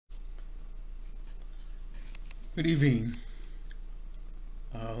Good evening,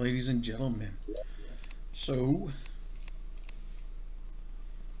 ladies and gentlemen. So,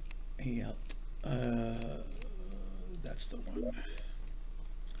 yeah, that's the one.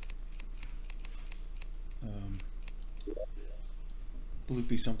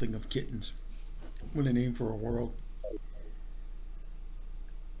 Bloopy something of kittens. What a name for a world.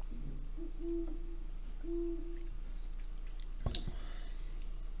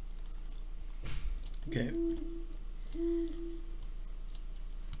 Okay.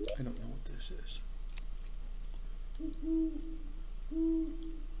 I don't know what this is.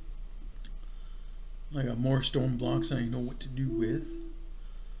 I got more stone blocks than I know what to do with.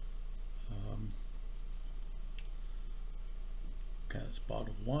 Got this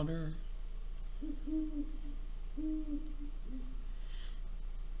bottled water.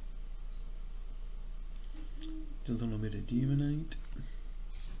 A little bit of demonite.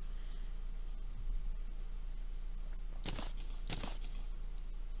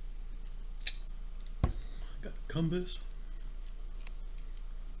 Got a compass.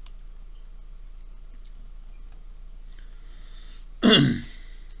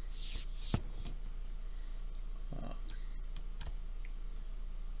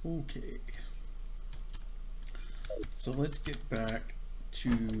 Okay, so let's get back to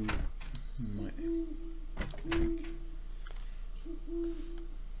my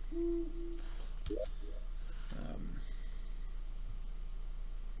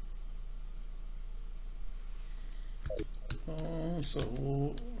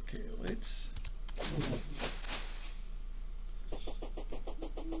okay, let's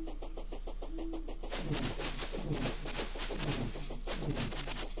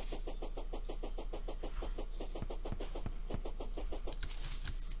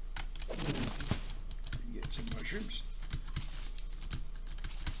get some mushrooms.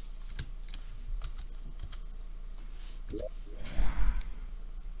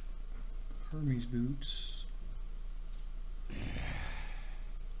 Hermes boots.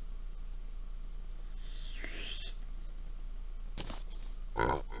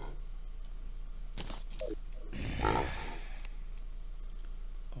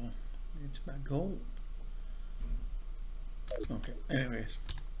 My gold. Okay, anyways.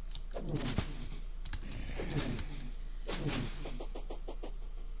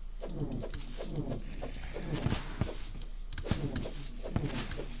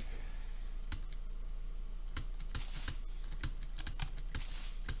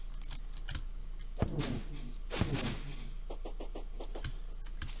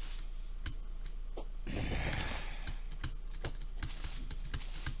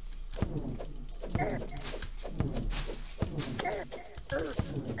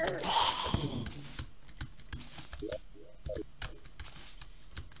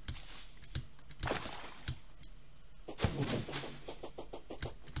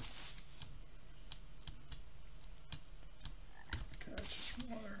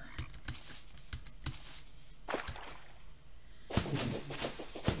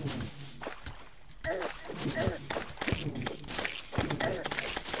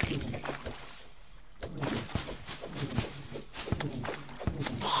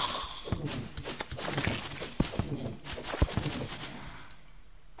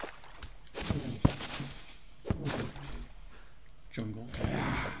 Jungle.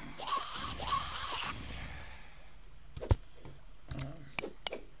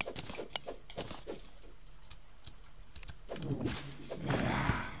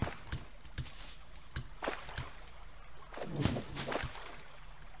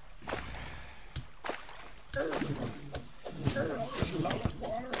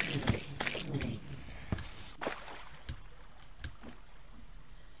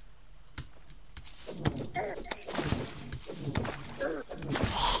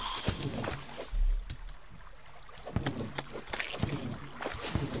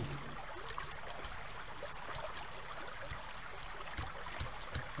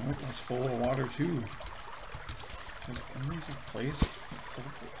 Oh, that's full of water too. There's always a place full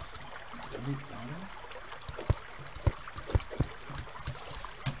of really water.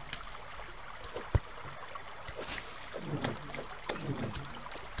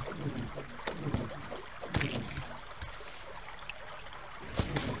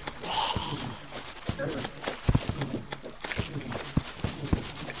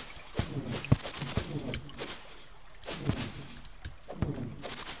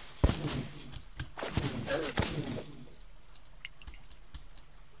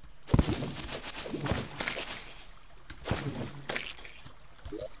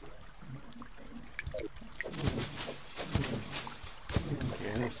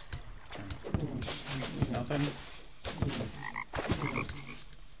 nothing.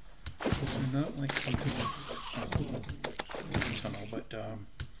 So not like something tunnel, but don't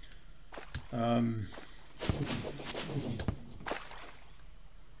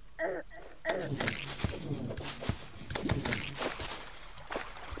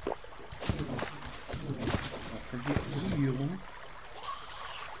forget to heal.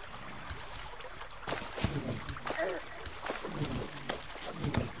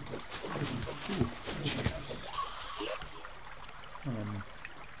 Ooh, chest.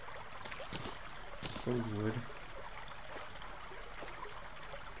 Rosewood.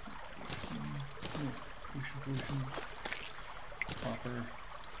 Potion. Copper.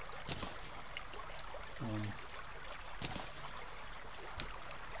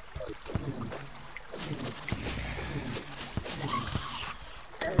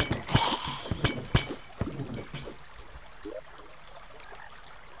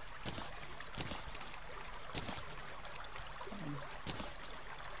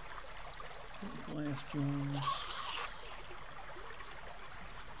 Glass jars.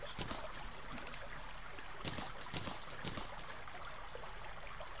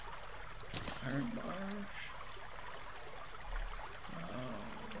 Iron bars.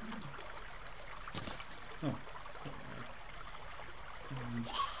 Oh.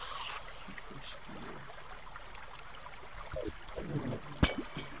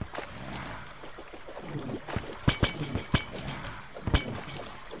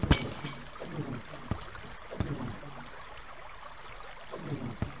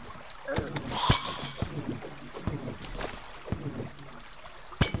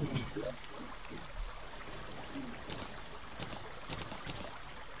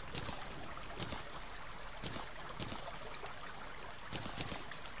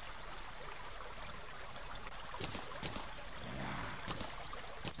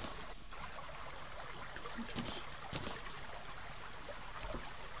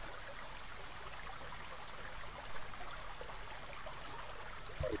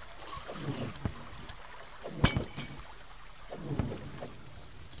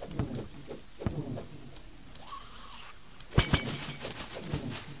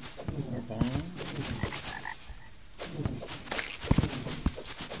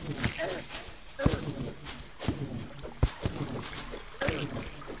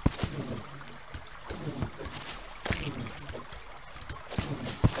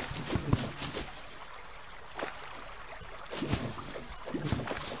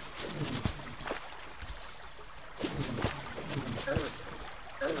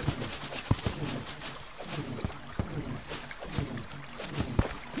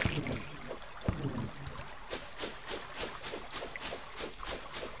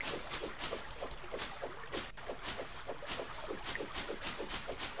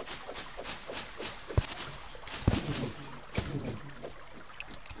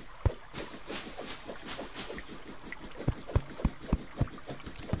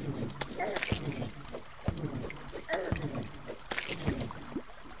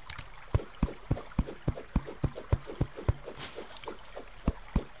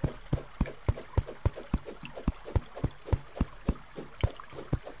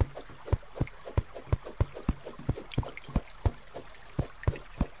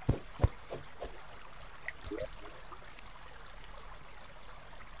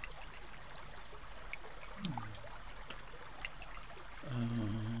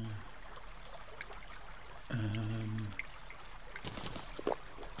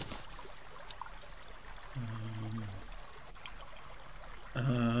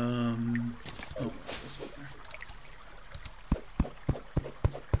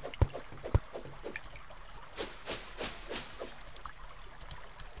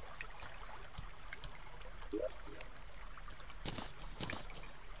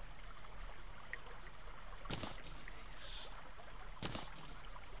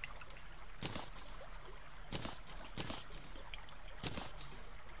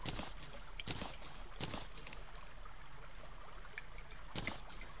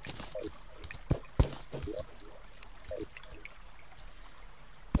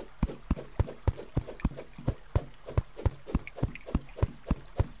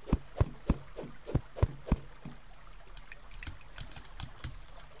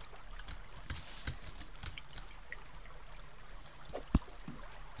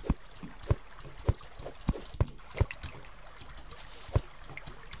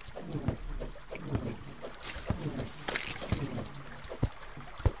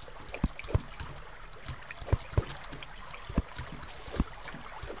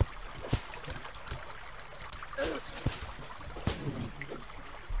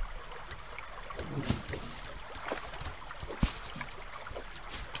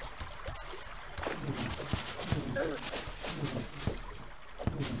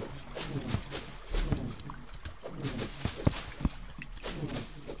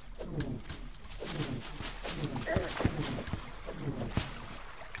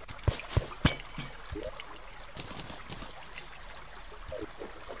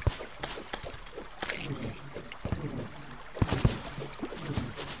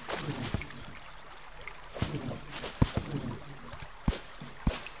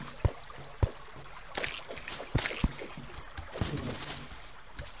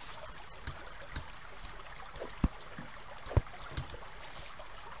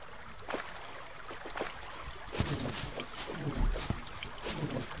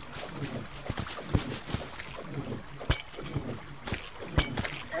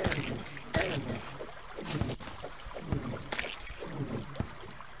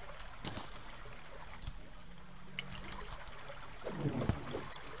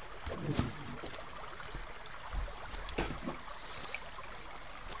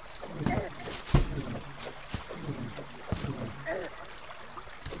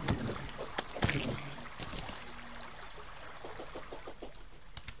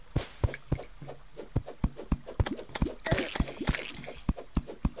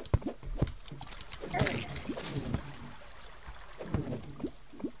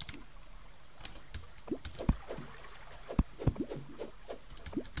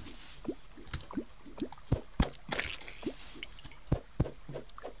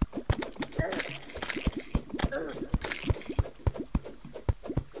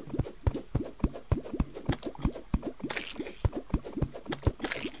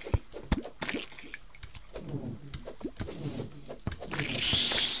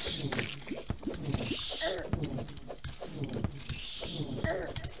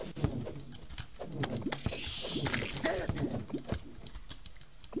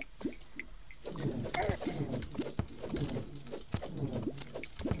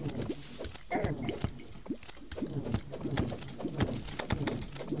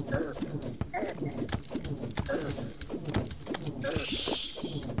 Fuck.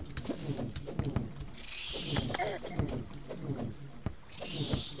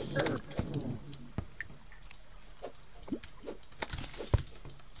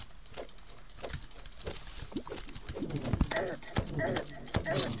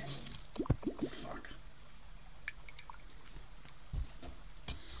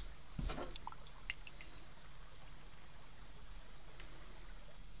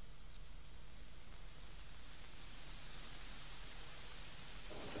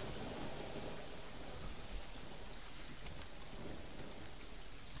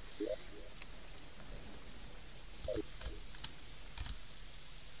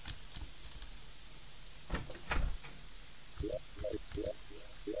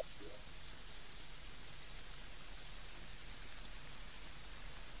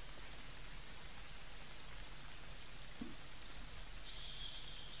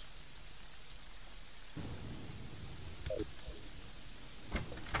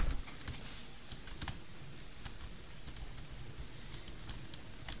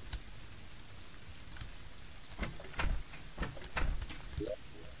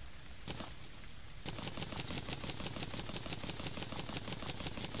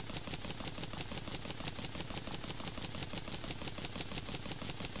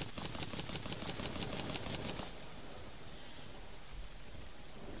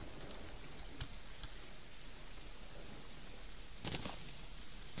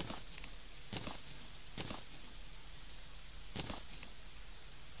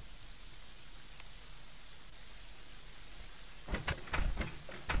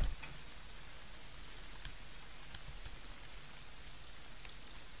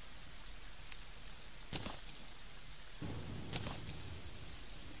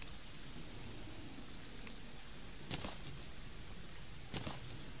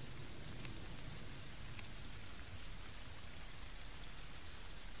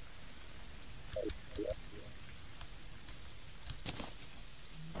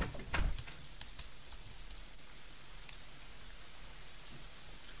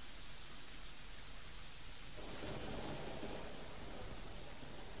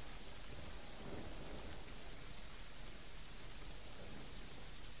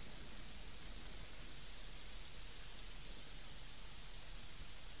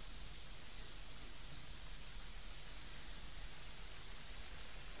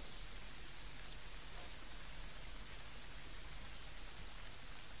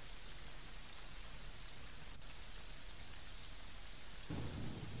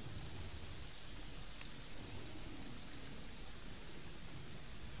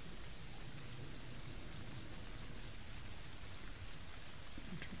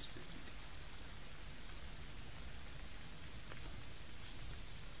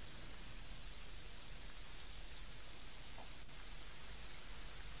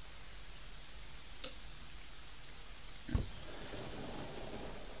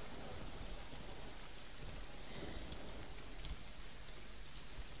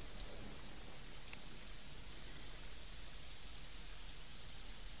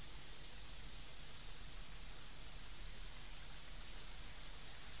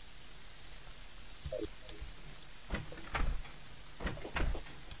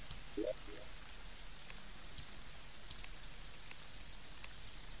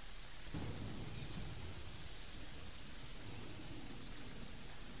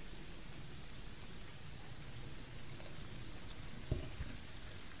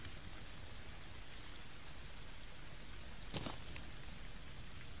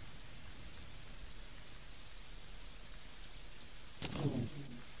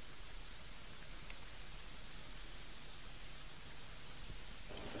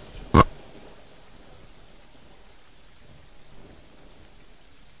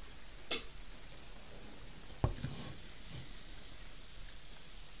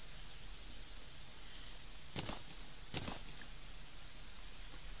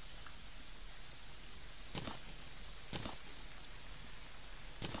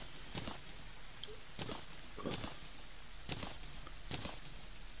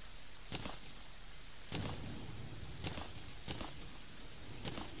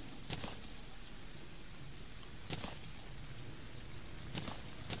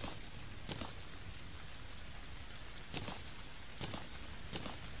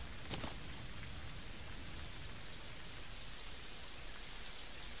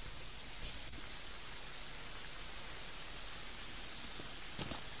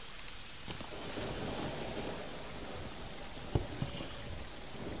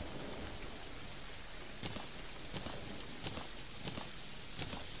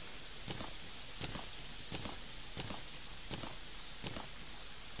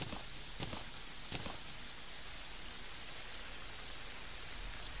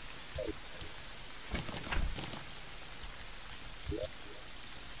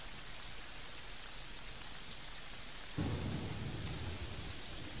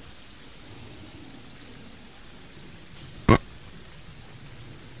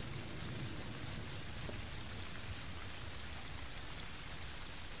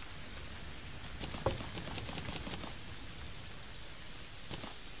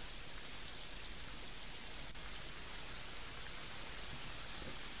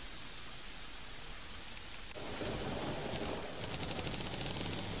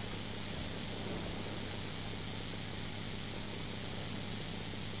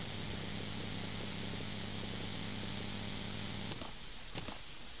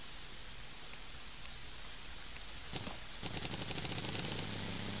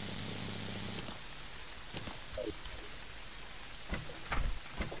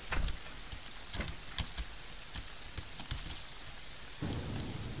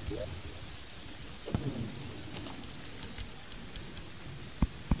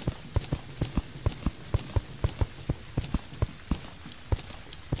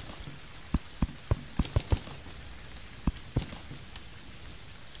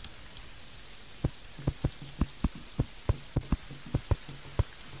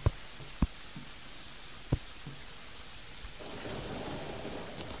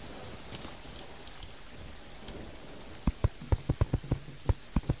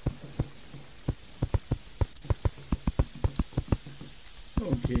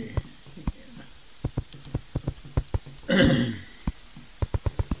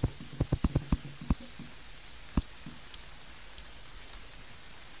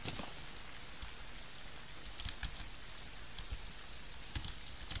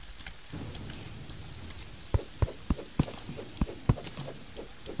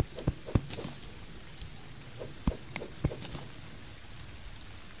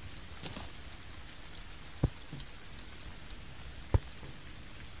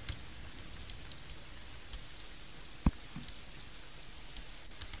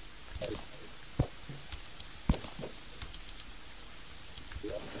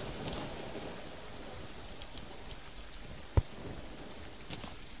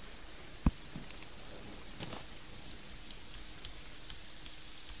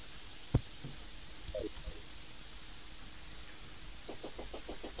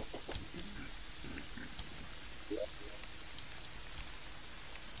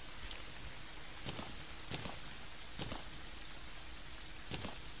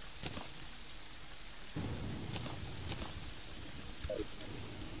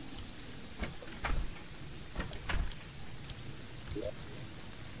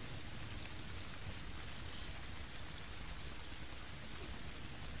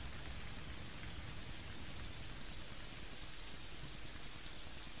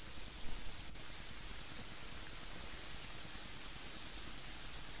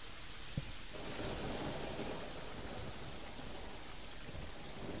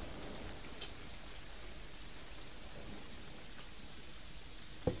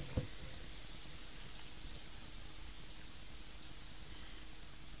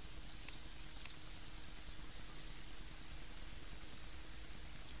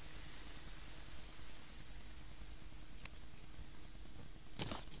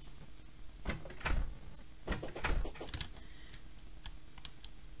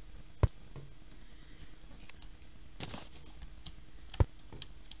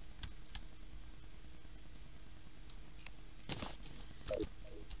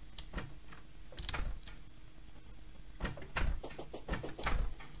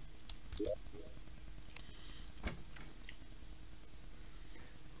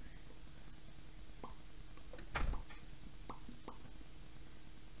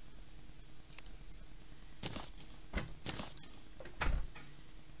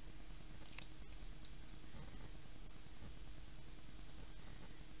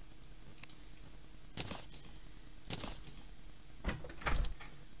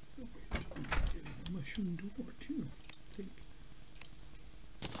 Mushroom door too, I think.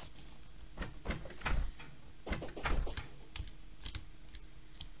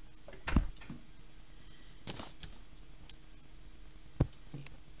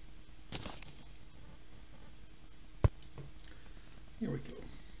 Here we go.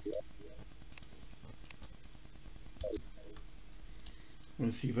 I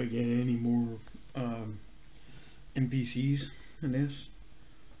want to see if I get any more NPCs in this.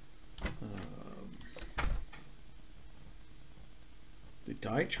 The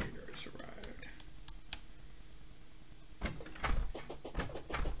dye trader has arrived.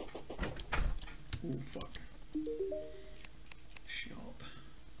 Oh fuck. Shop.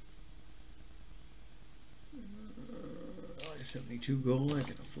 72 gold, I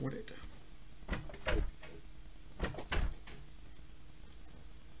can afford it.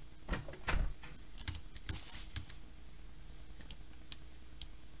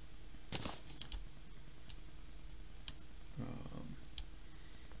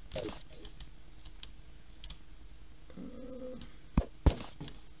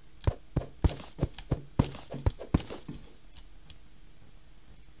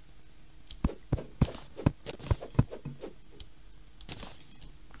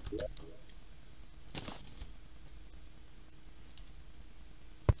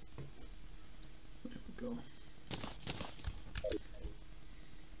 Go.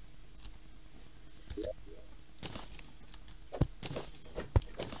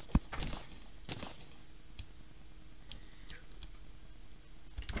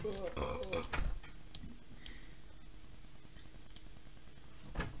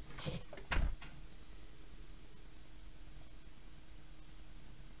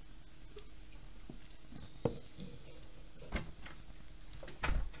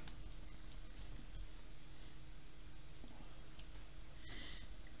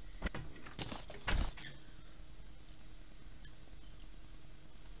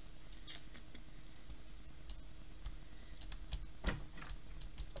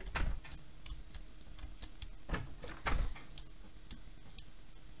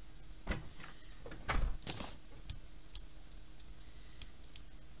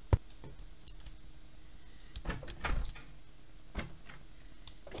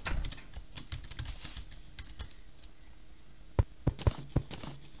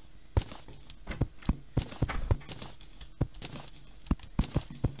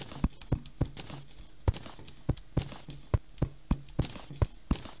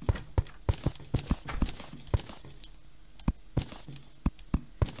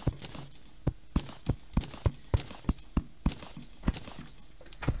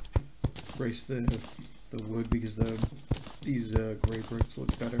 replace the wood because these gray bricks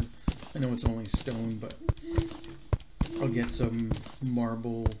look better. I know it's only stone, but I'll get some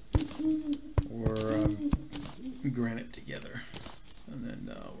marble or granite together, and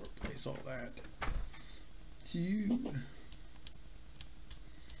then I'll replace all that.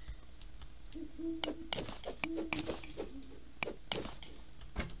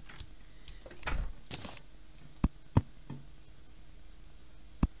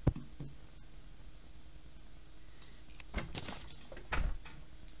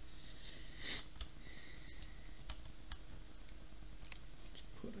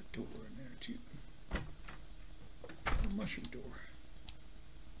 Door in there too. A mushroom door.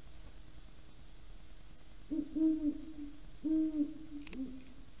 Build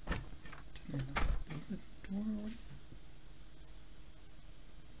the door already.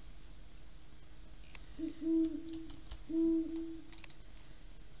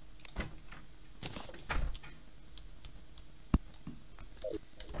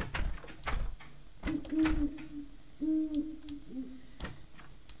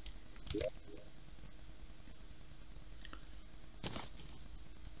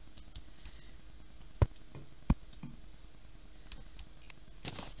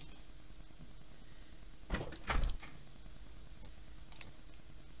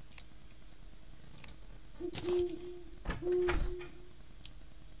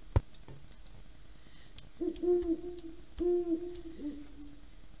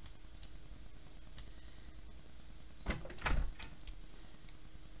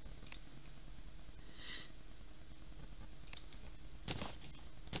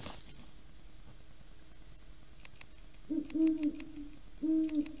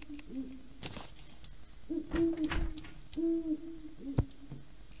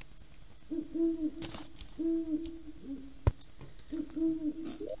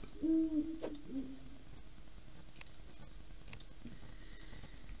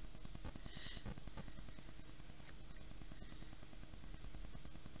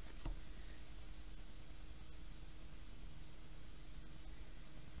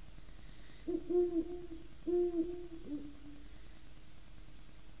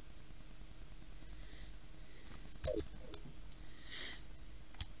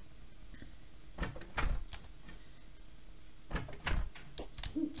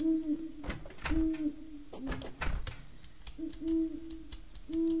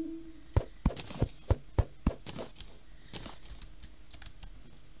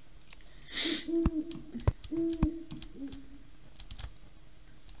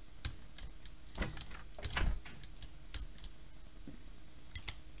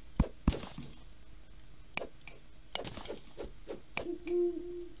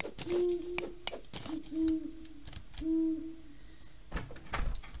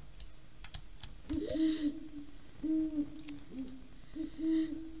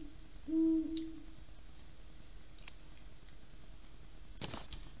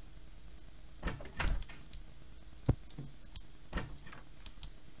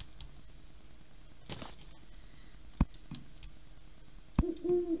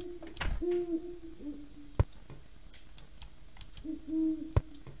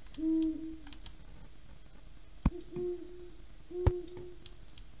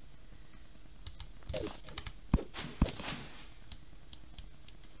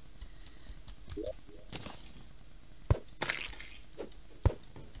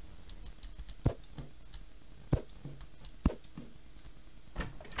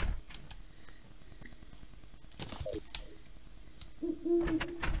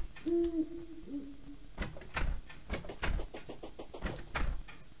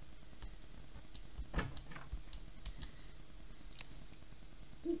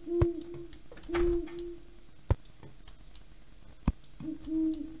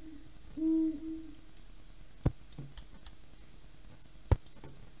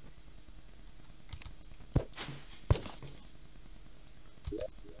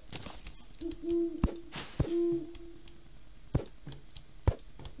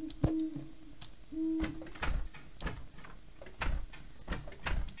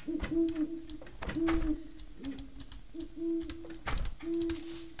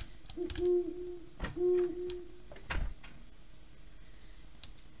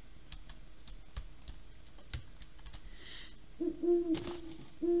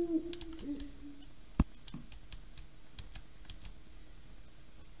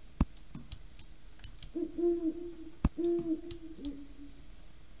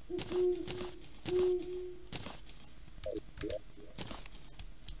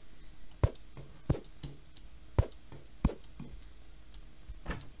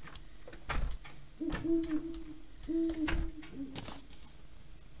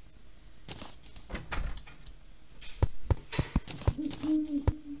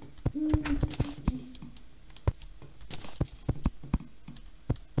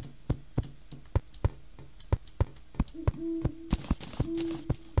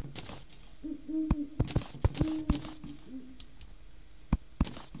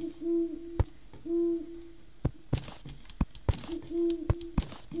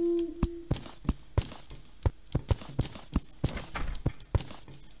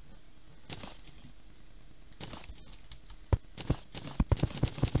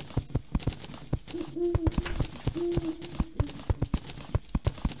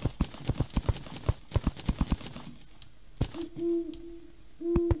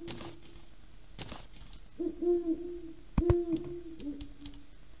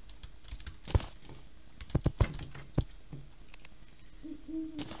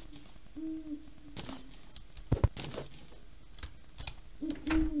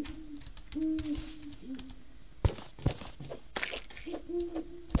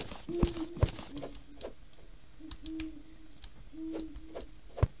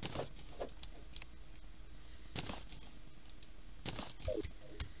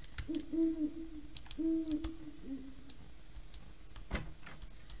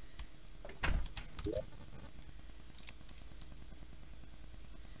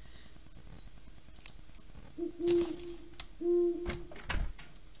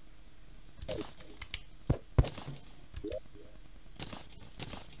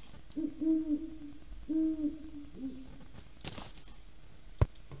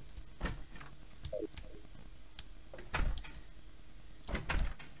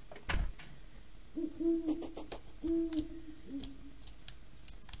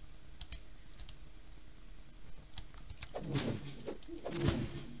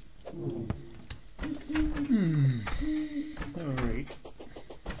 Alright.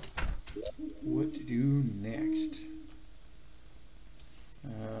 What to do next?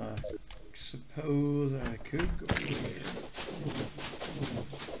 Suppose I could go there.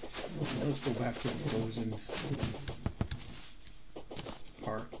 Let's go back to the frozen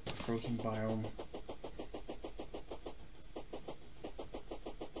part, frozen biome.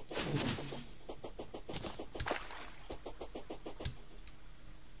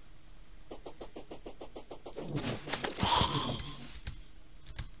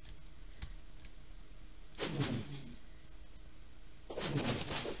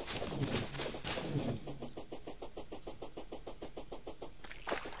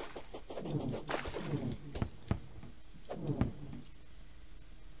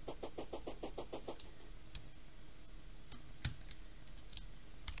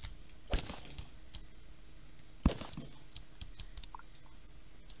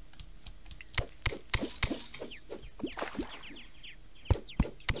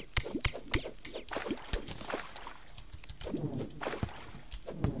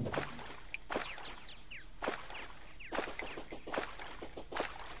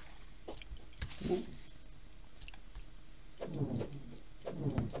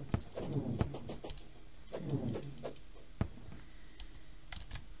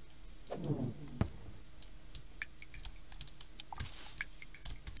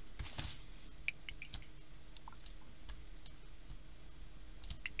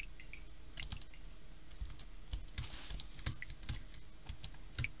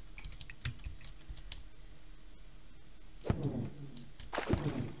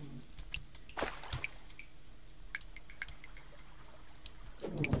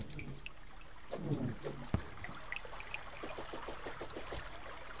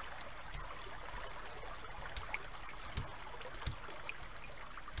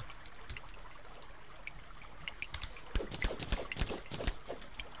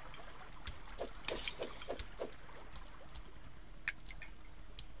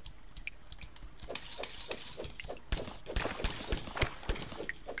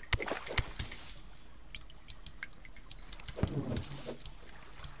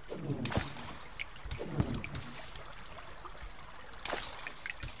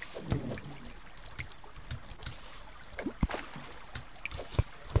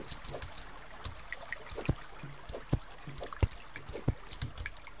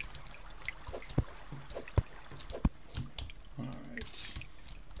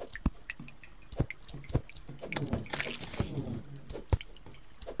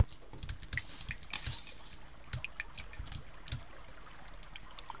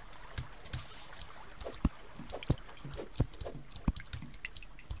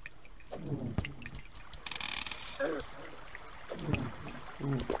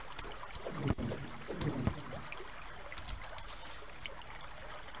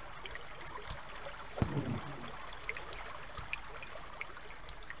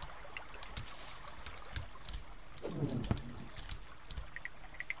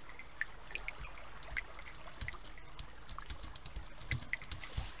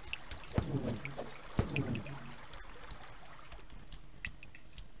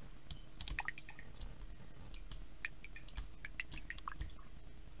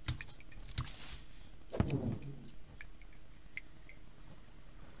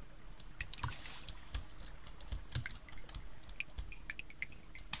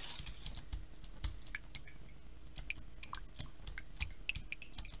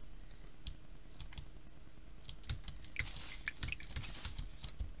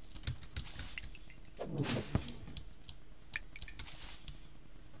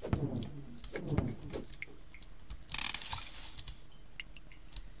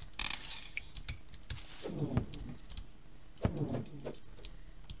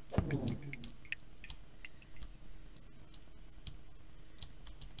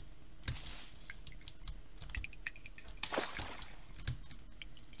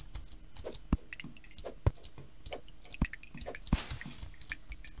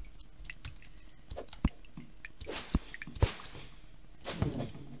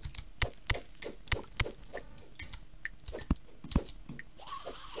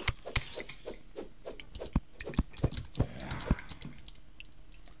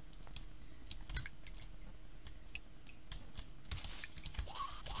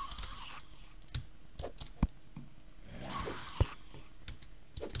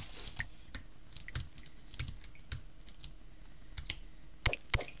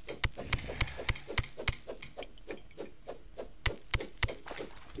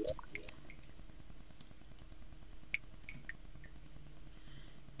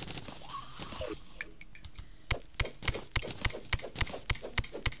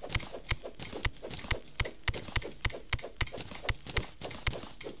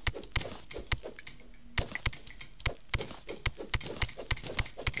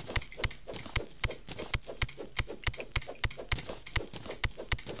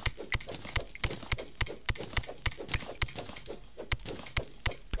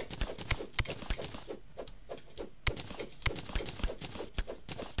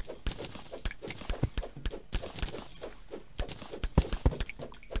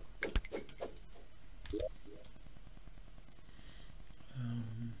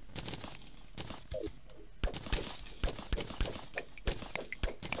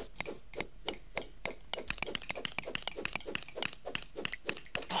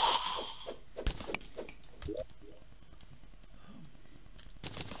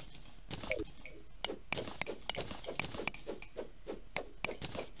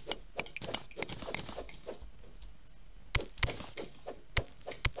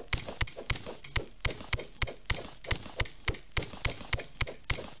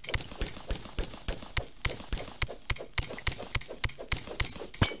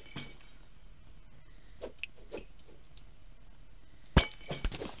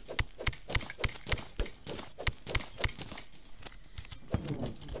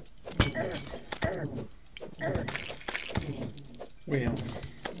 Well,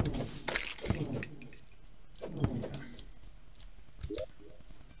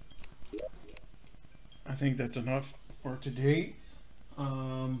 I think that's enough for today.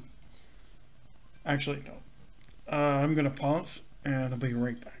 Actually, no. I'm gonna pause and I'll be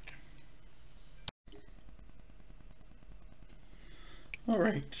right back. All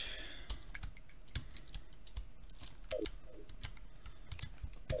right.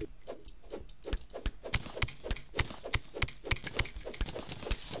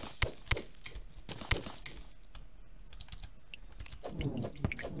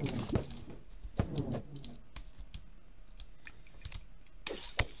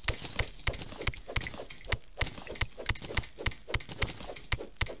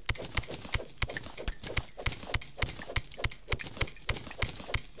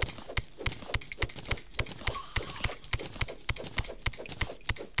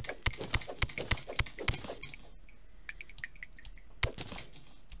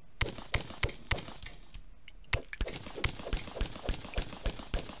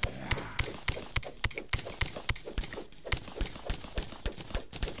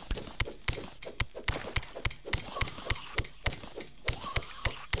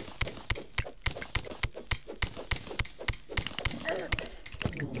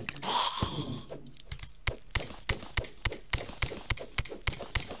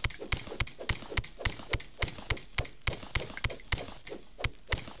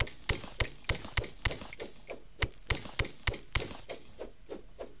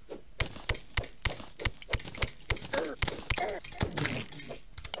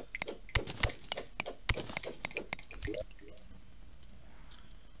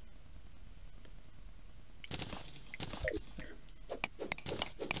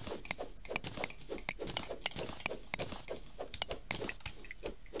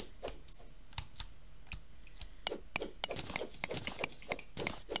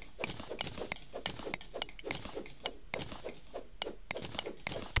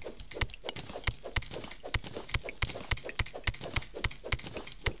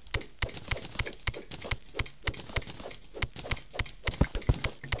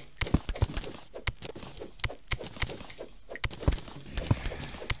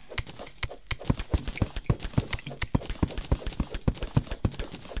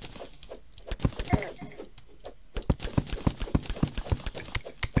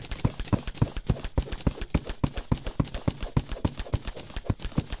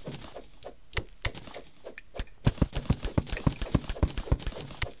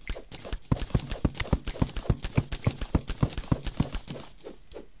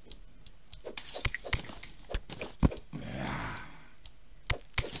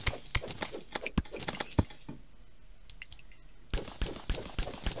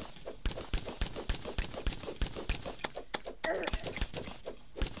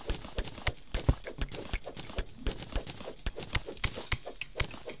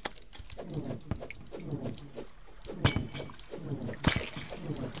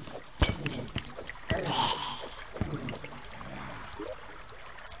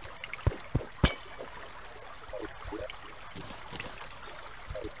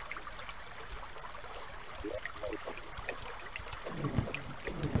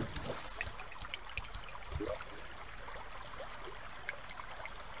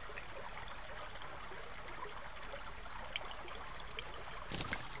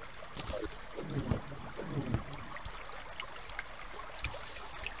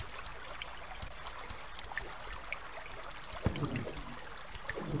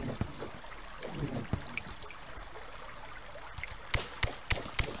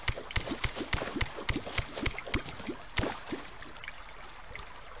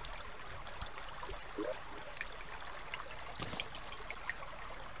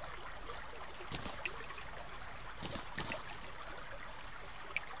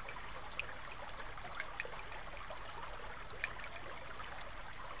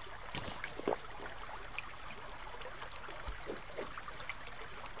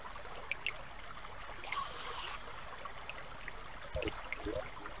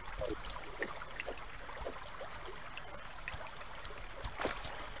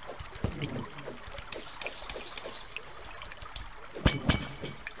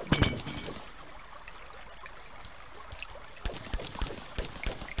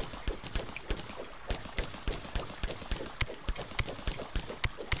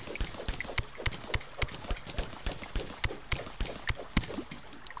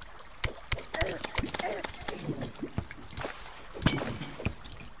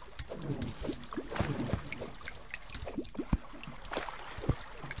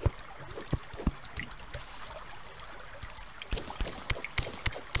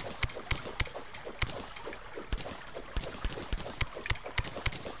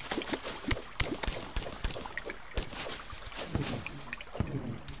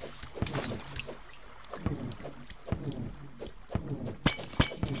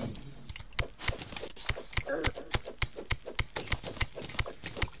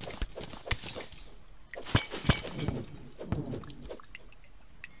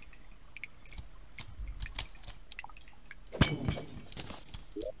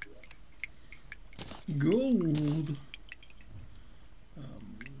 Gold.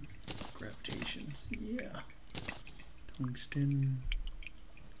 Gravitation. Yeah. Tungsten.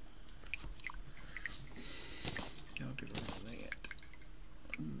 Yeah, I'll get rid of that.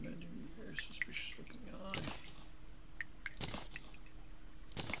 Very suspicious looking eye.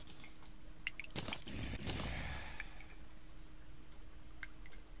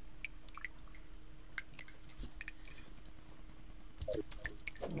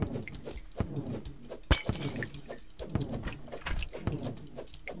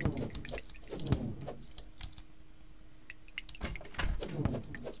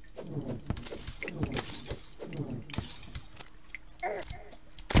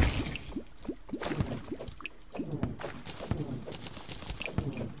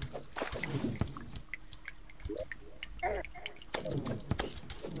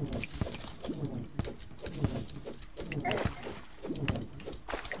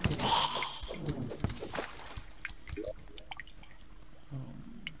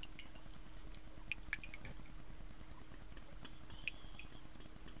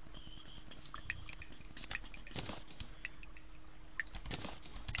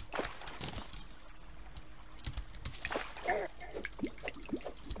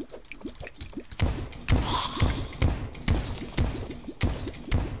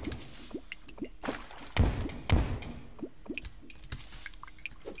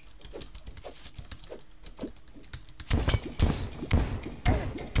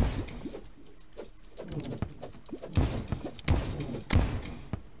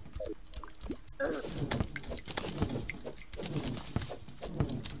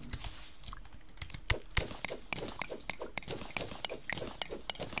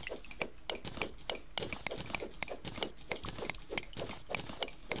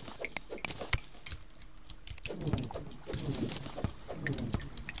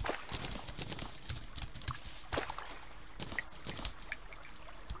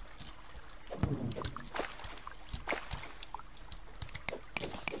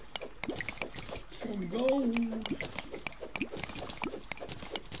 Some gold.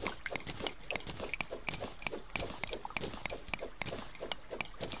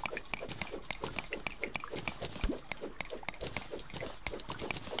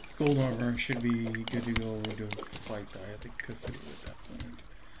 Gold armor should be good to go to fight the Eye of the Cthulhu at that point,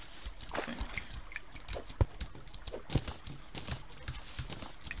 I think.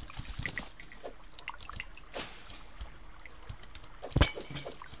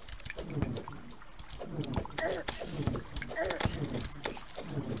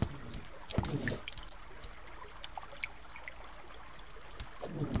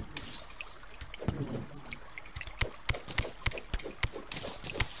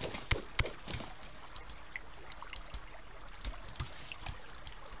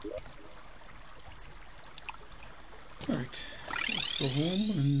 Alright, let's go home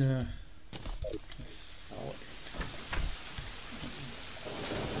and solid.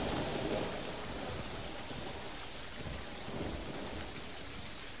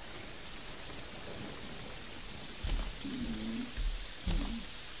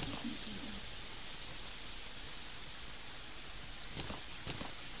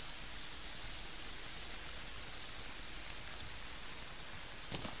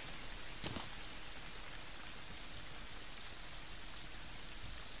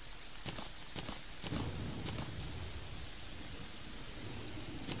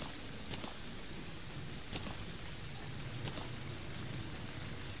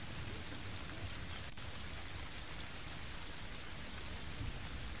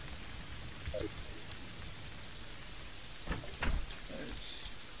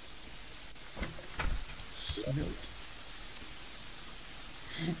 Note.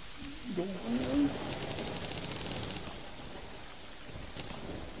 Go on.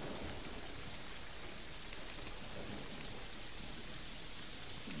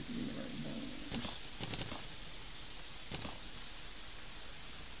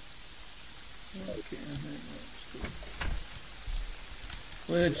 Okay, that's good.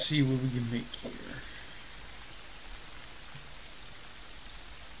 Let's see what we can make here.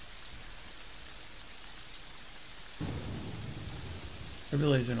 I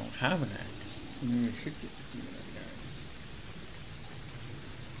realize I don't have an axe, so maybe I should get the demon axe.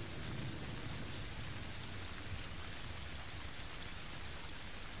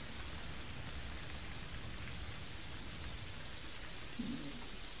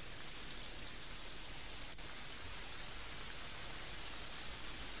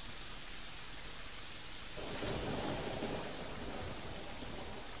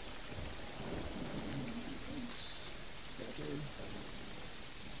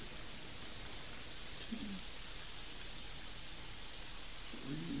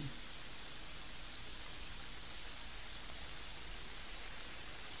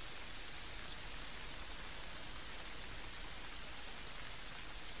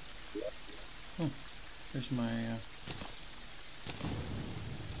 Oh, there's my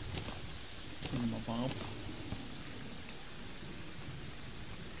bulb.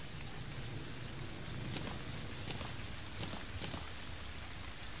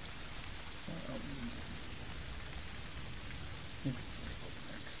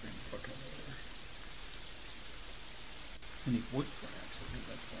 I need wood for an axe. I think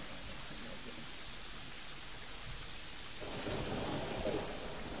that's why I don't think I'll get it.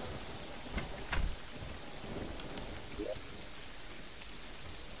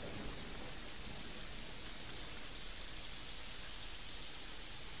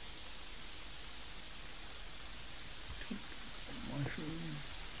 Mushroom.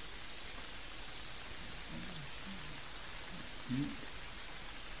 Meat.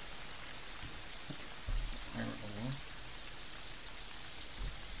 Iron ore.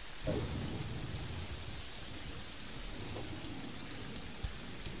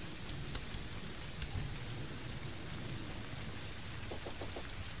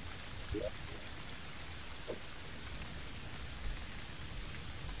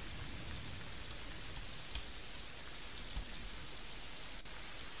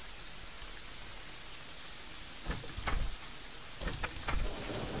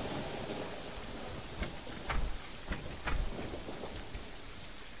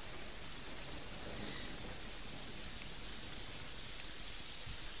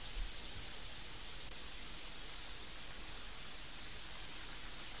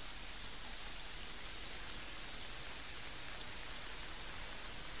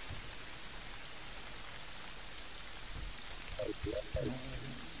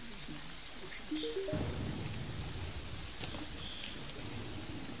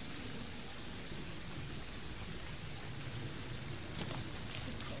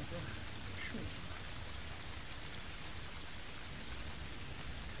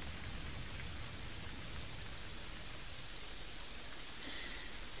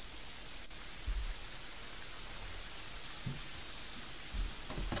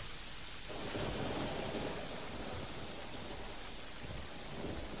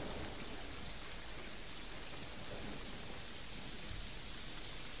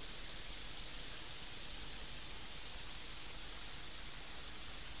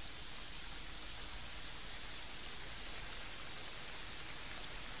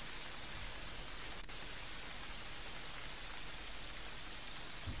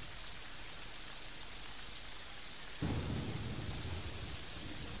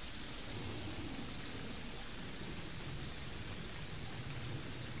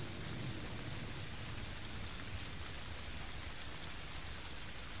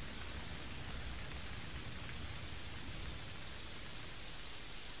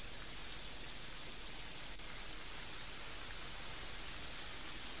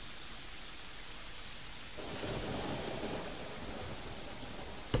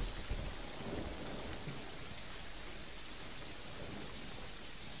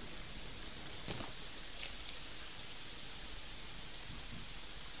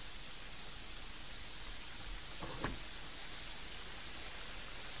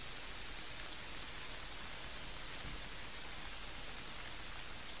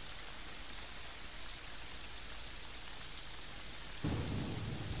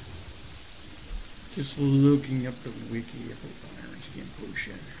 Just looking up the wiki about iron skin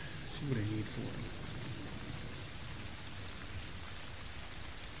potion. See what I need for it.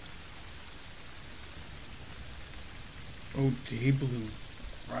 Oh, day blue.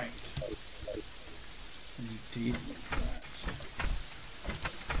 Right. I need day blue for that.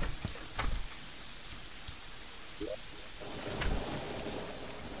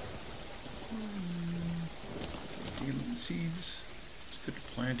 Day seeds. It's good to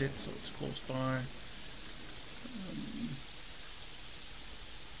plant it so it's close by.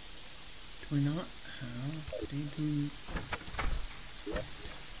 Do we not have day blue?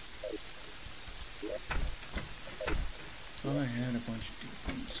 Thought I had a bunch of day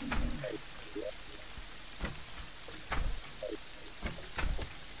blue somewhere.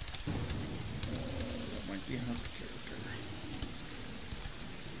 That might be another character.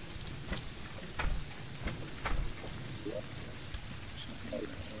 Something like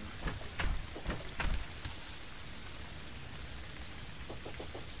that.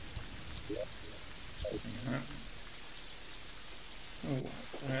 Oh,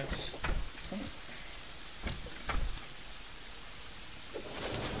 that's fun.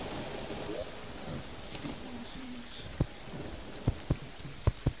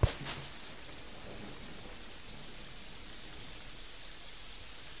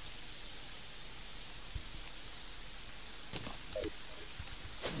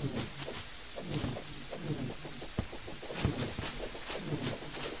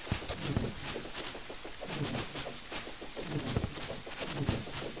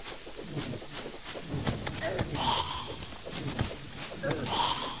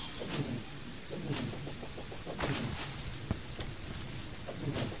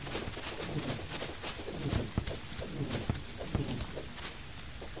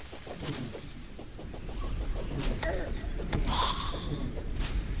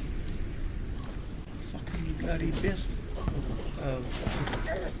 nutty bit of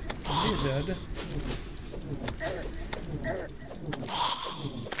lizard.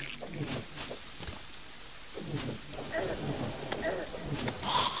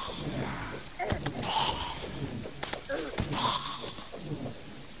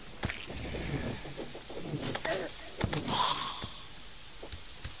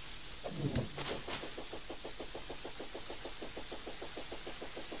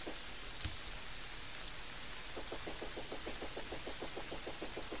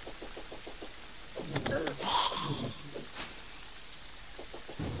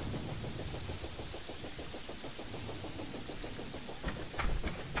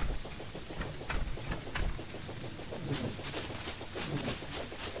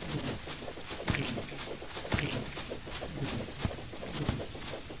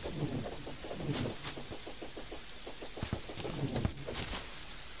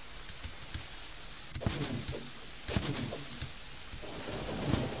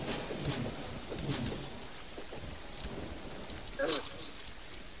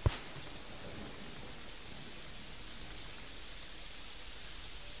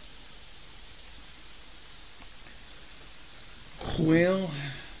 Well,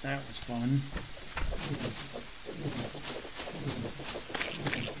 that was fun.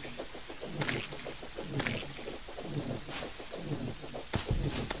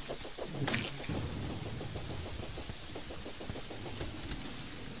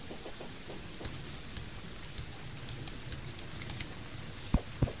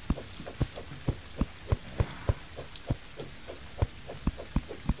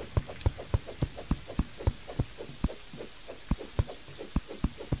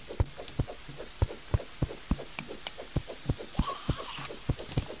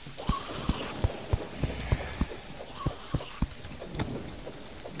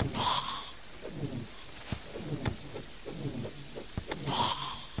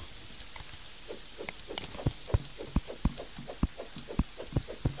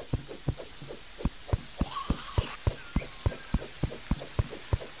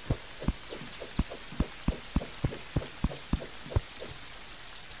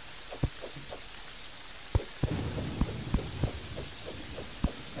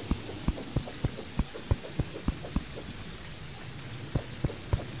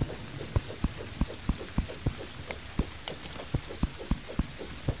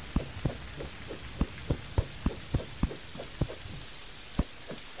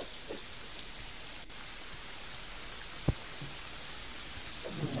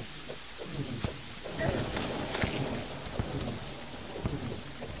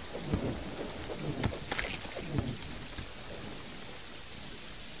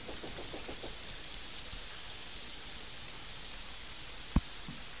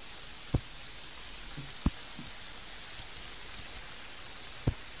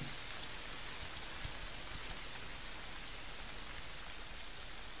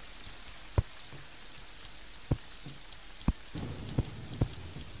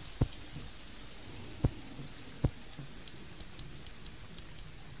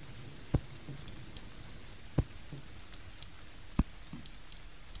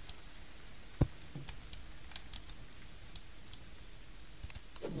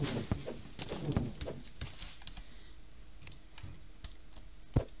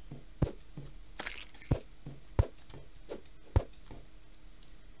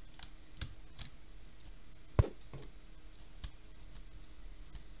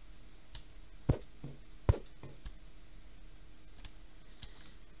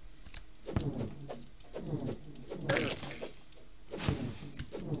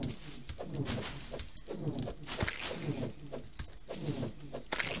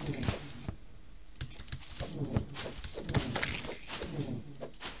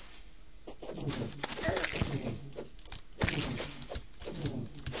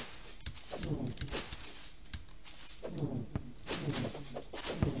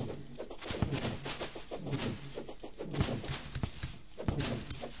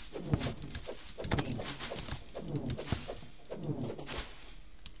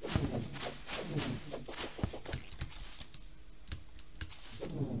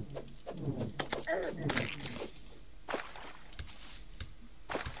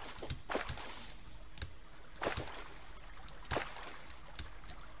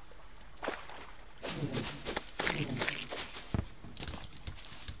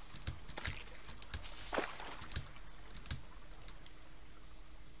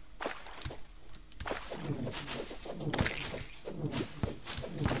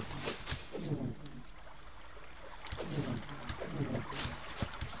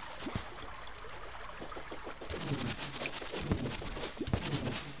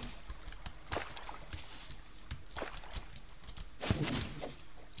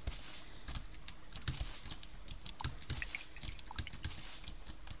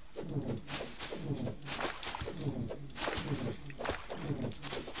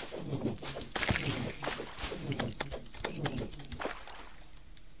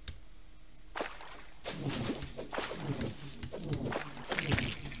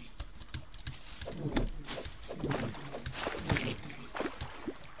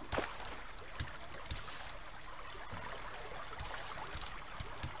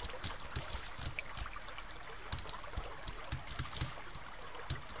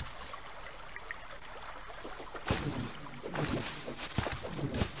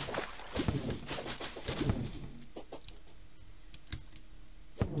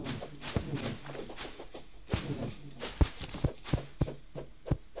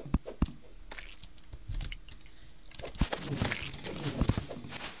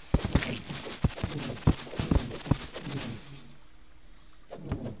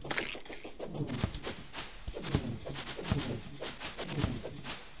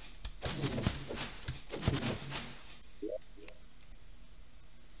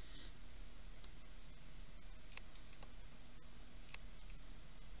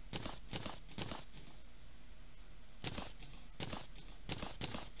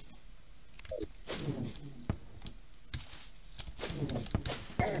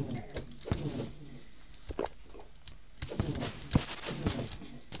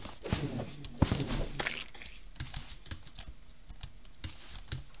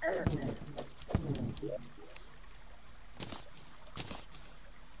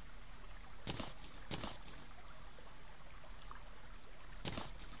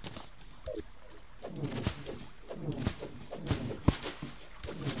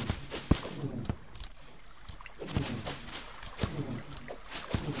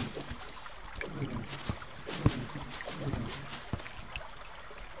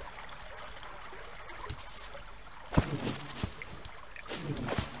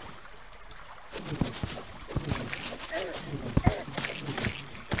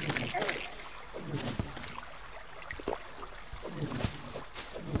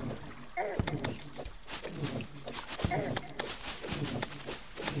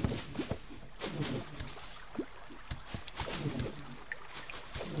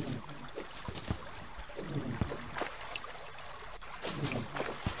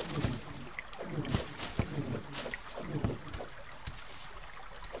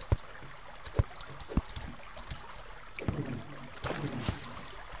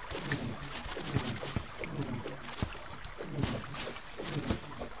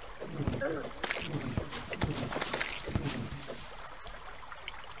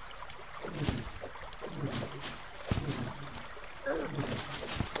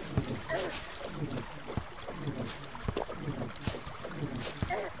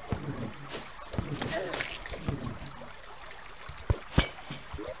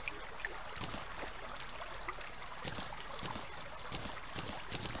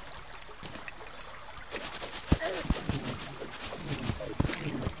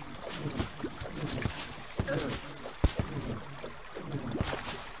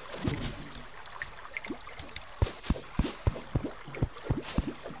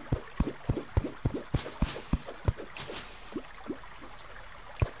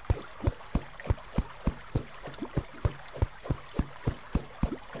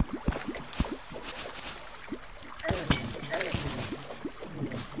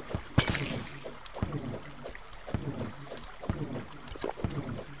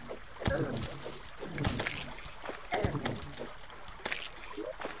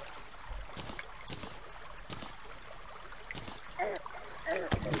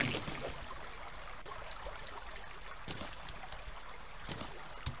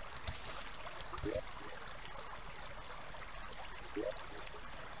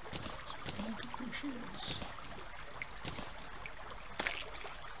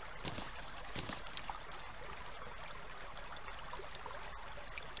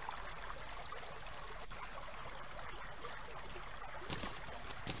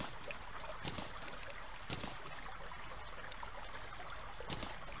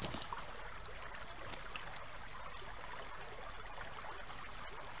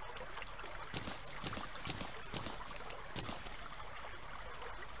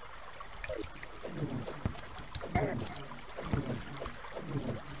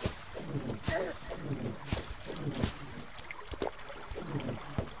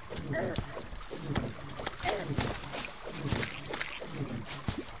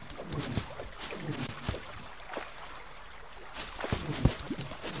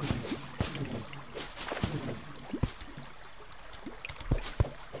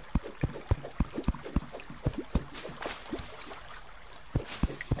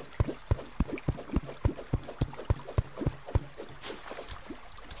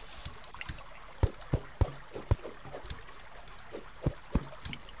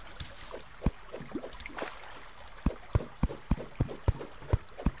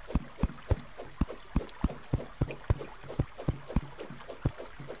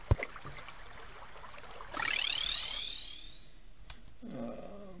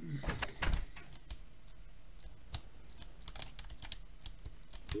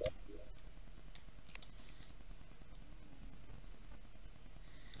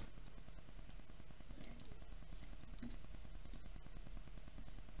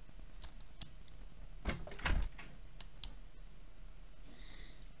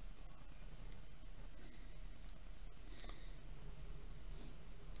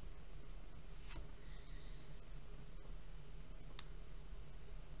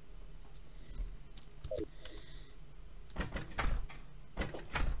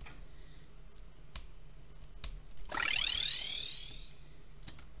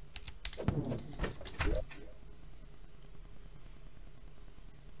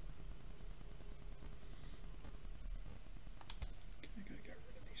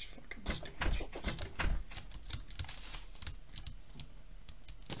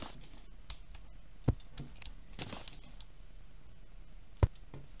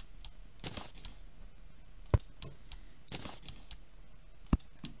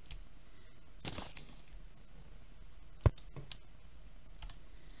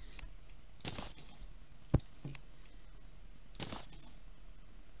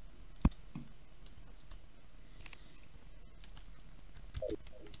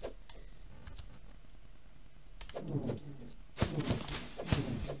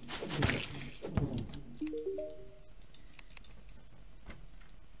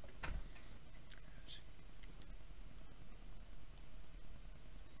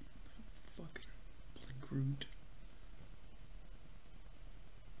 grapefruit.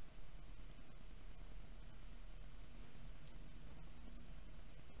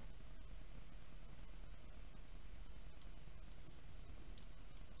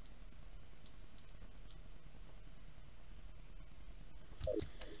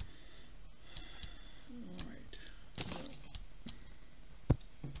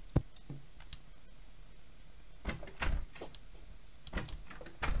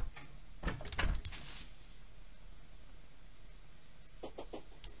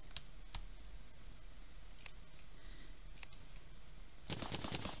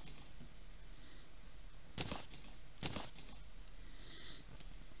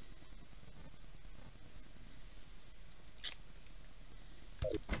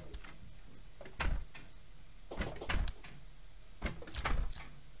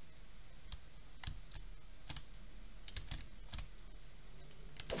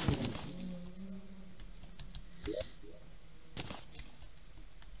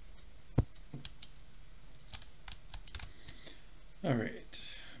 Alright,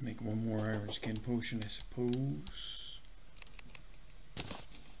 make one more iron skin potion, I suppose.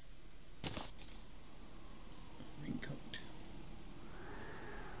 Raincoat.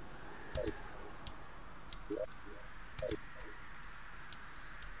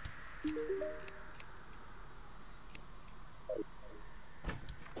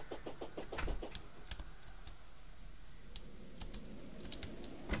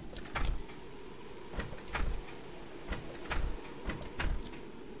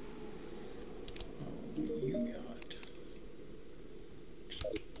 You got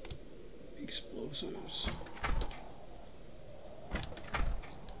explosives.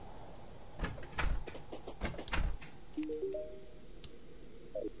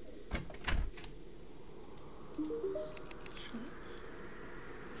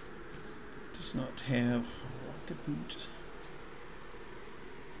 Does not have rocket boots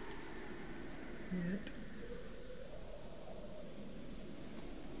yet.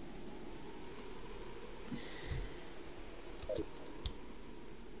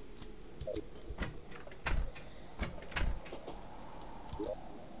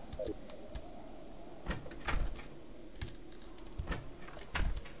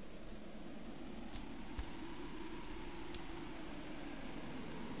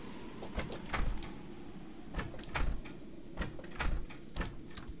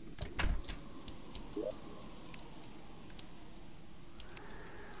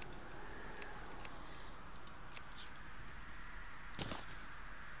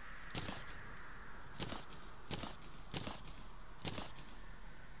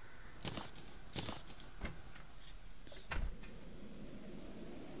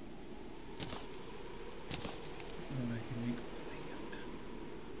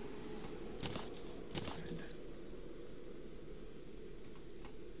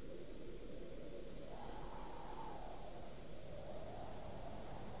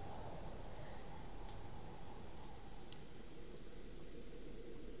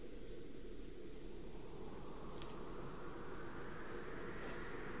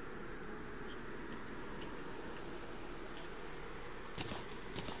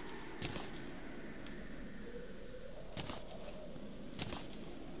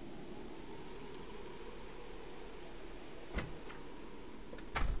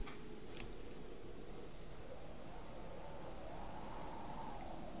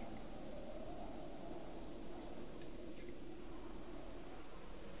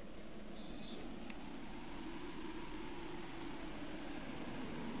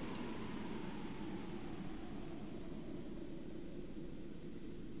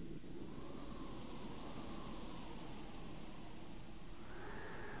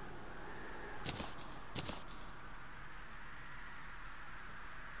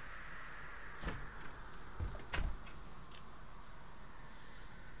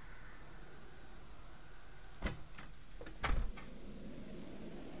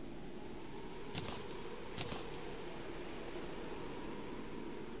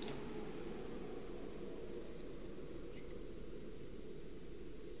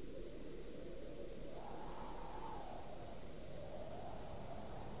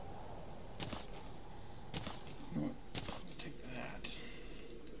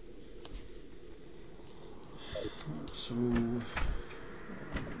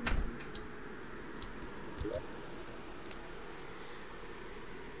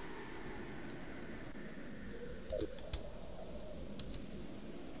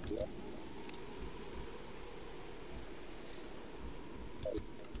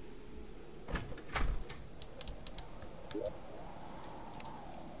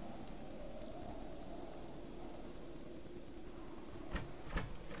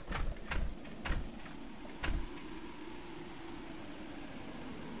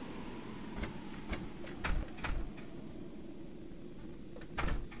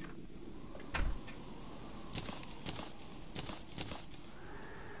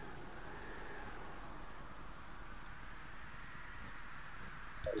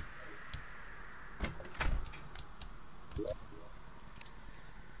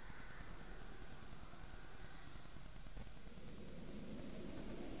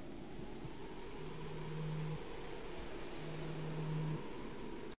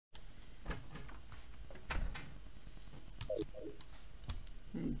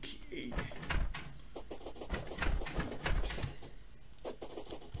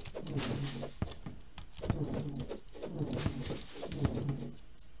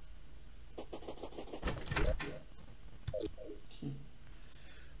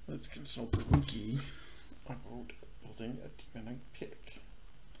 Let's consult the wiki about building a demonite pick.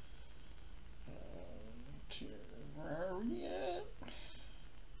 Terraria.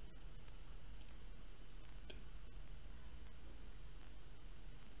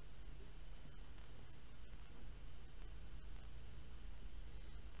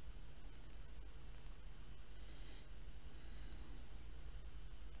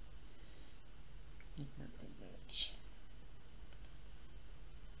 Image.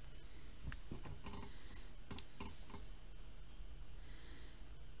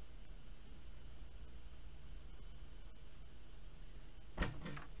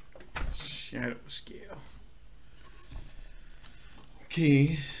 Shadow scale.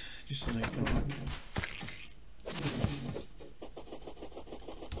 Okay, just as I thought.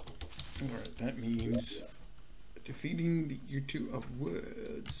 Alright, that means defeating the year 2 of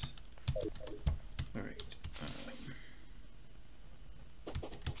woods. Alright.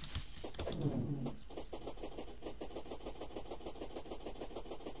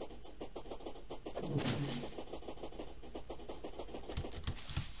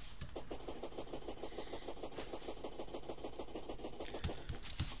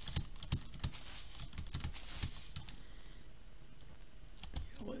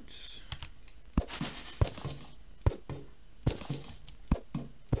 Let's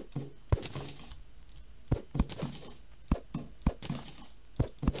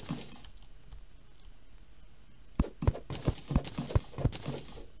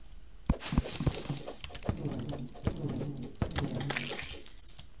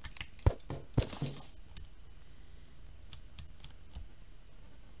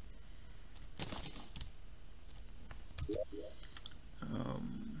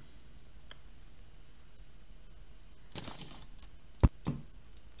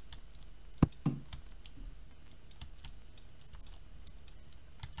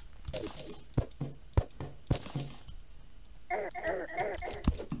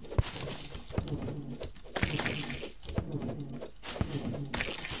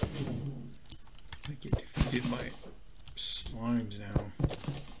I get defeated by slimes now.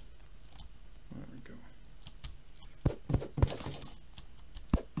 There we go.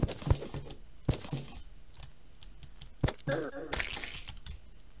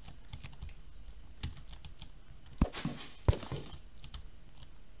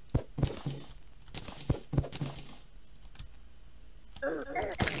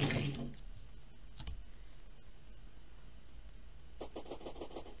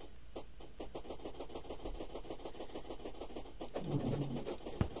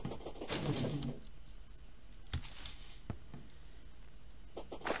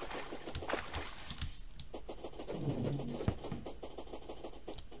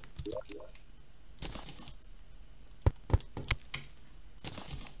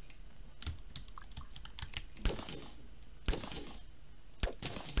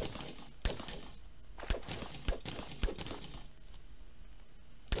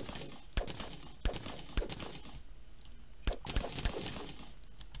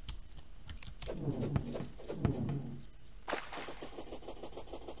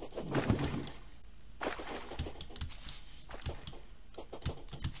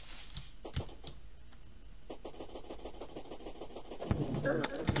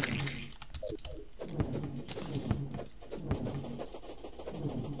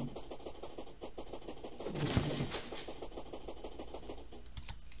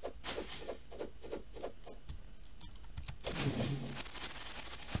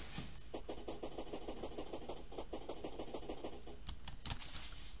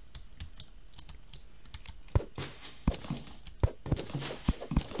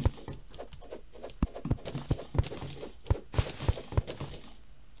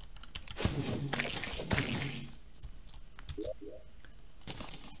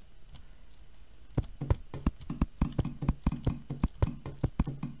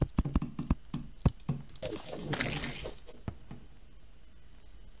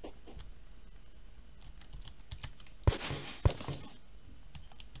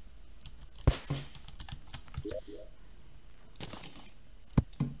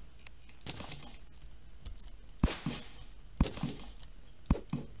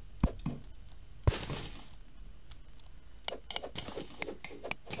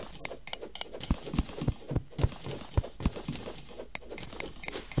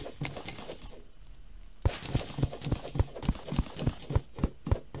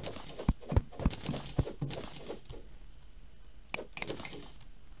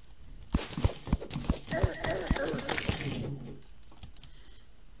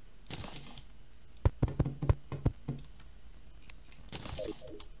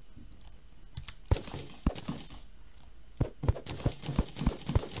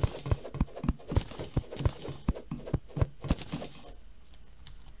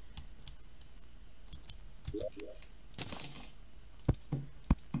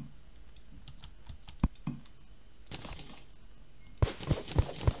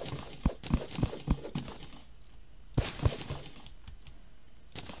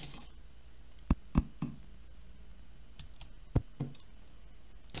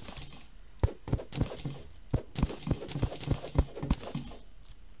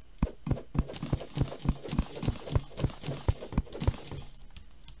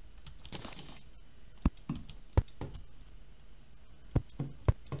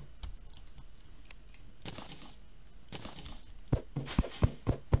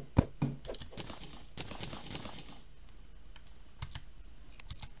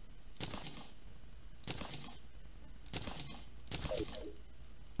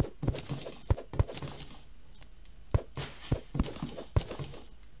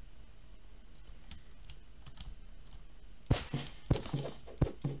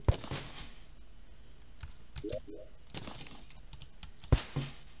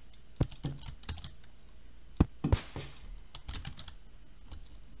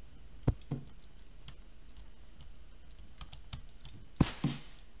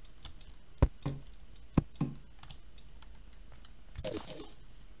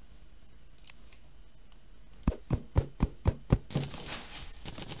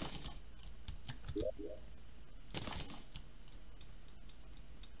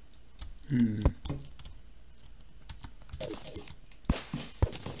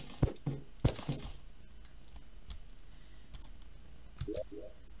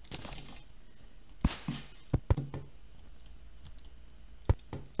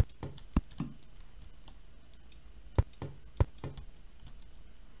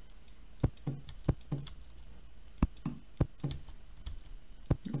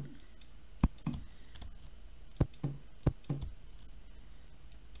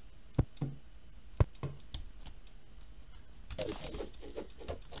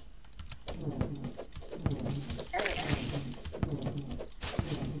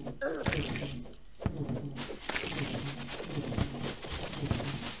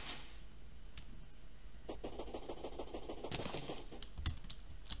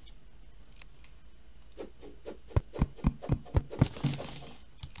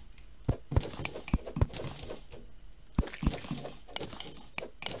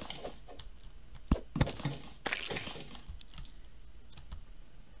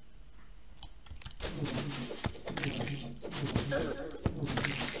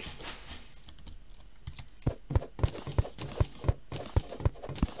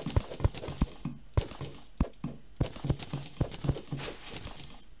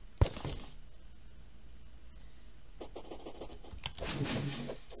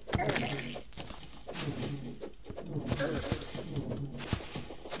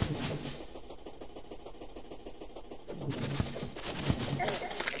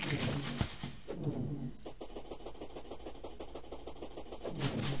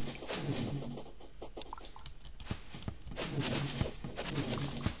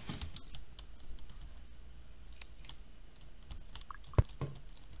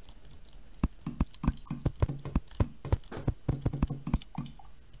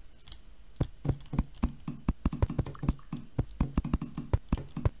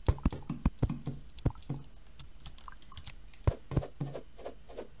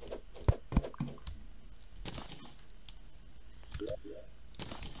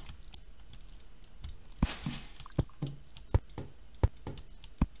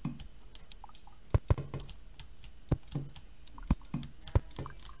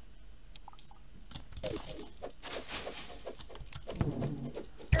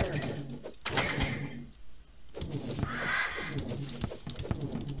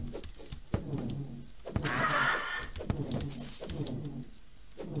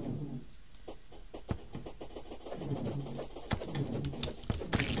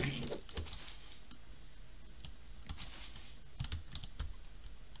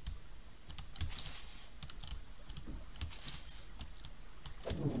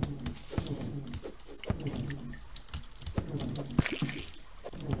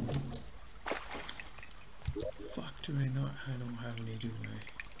 Do I not? I don't have any, do I?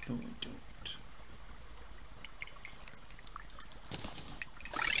 No, I don't.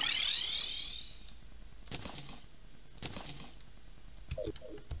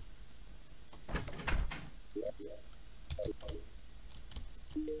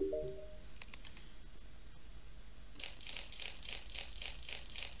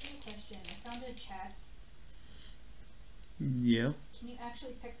 Question. I found a chest. Yeah. Can you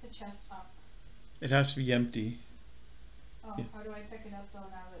actually pick the chest up? It has to be empty. Oh, yeah. How do I pick it up though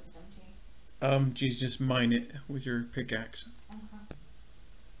now that it's empty? Geez, just mine it with your pickaxe.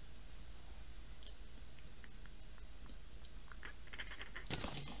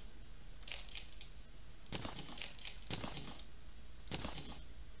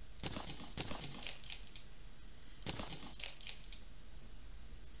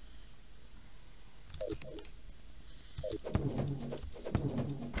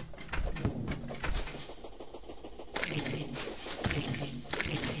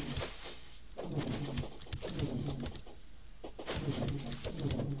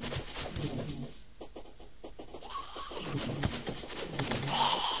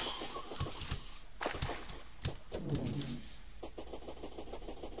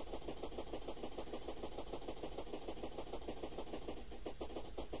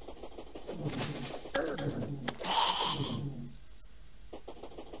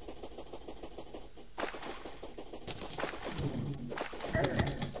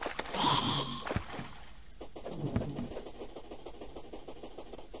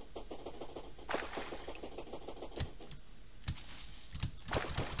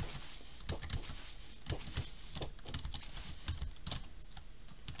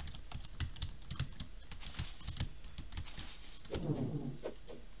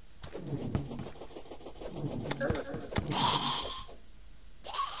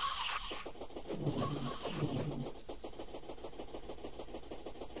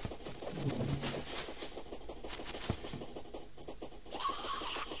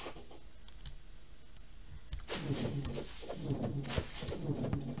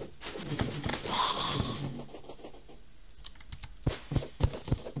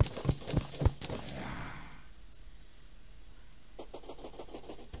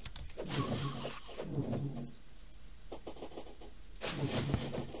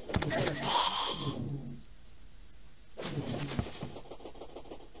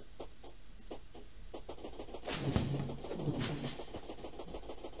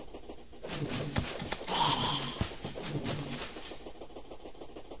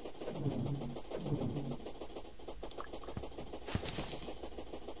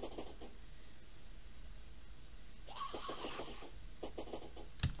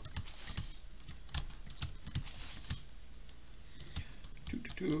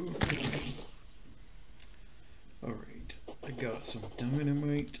 Okay. Alright, I got some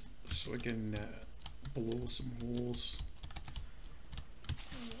dynamite so I can blow some holes.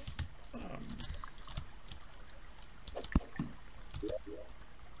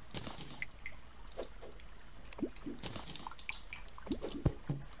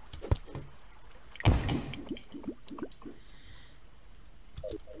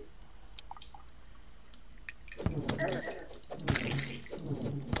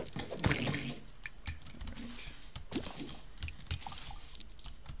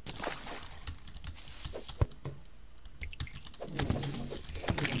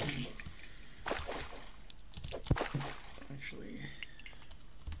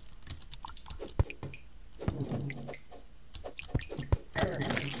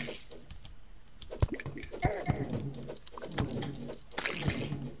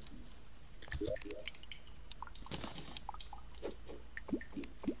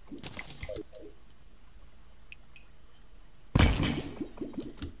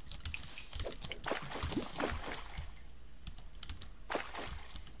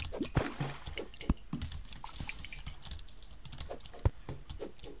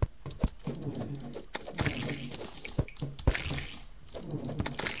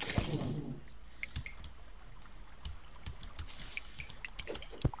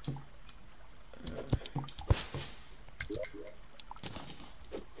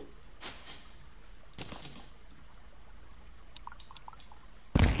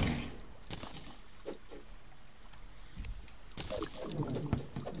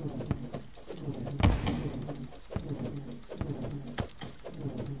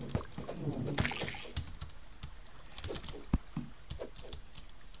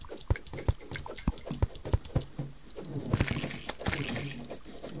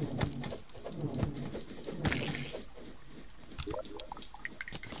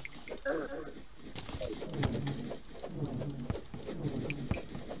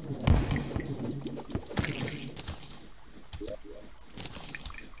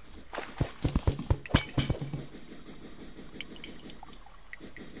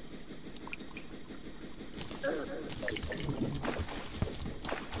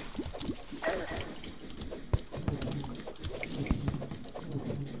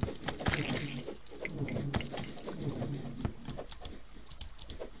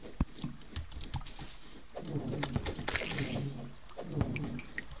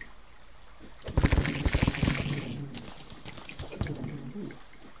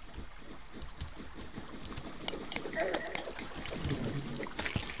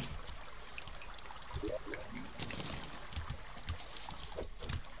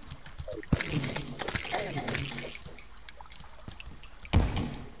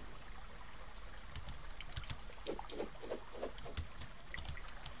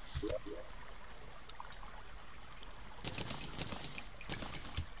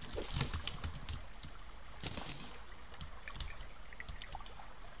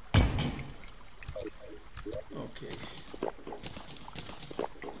 Okay.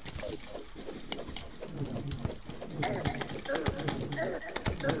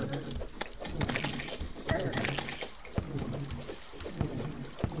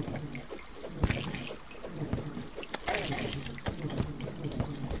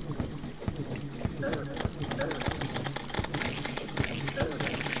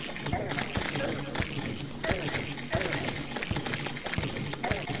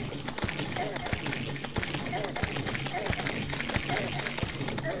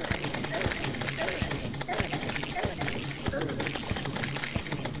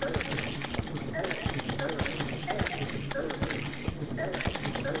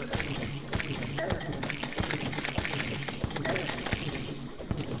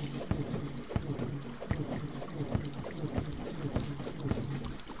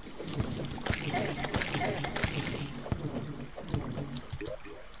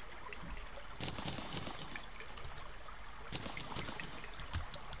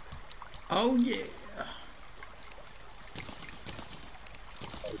 Oh yeah.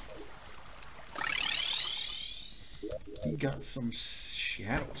 He got some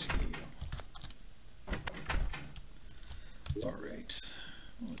shadow scale. Alright.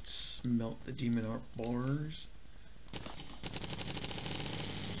 Let's melt the demon art bars.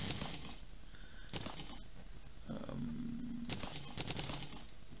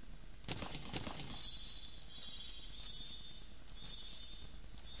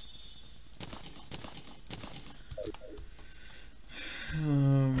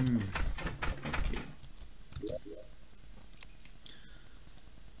 Okay.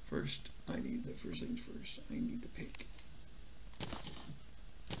 First things first. I need the pick.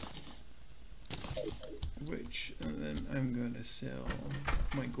 Which, and then I'm gonna sell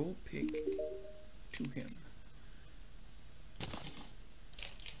my gold pick to him.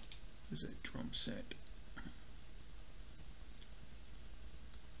 Where's that drum set?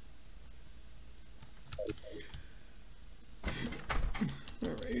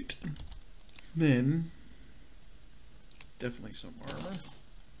 Alright. Then, definitely some armor.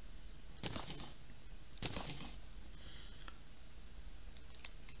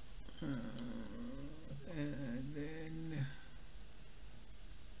 And then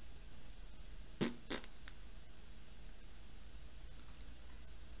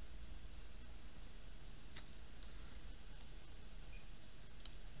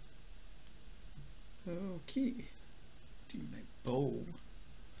okay, do my bow.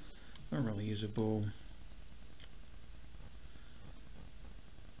 I don't really use a bow.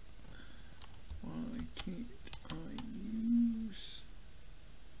 Why can't I use?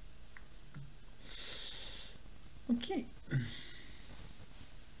 Okay.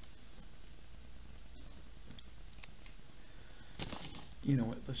 You know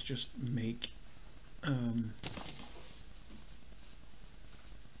what? Let's just make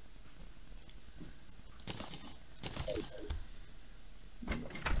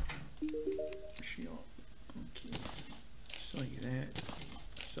shop. Okay. Sell you that.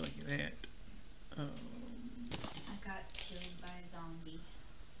 Sell you that. I got killed by a zombie.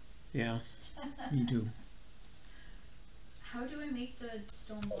 Yeah, me too. How do I make the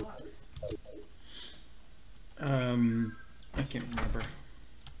stone blocks? I can't remember.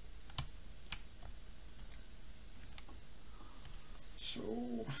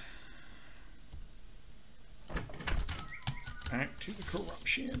 So, back to the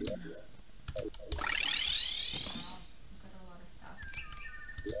corruption. Wow, got a lot of stuff.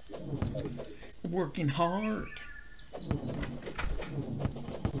 Working hard.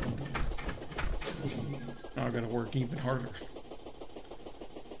 Now I gotta work even harder.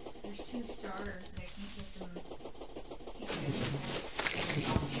 There's 2 stars, but I can't get them.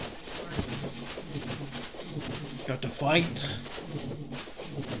 Got to fight.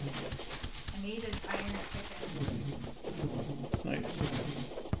 I made an iron pickaxe. Nice.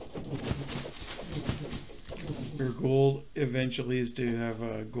 Your goal eventually is to have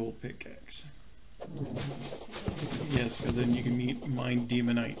a gold pickaxe. Yes, because then you can mine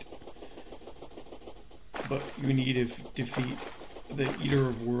demonite. But you need to defeat the Eater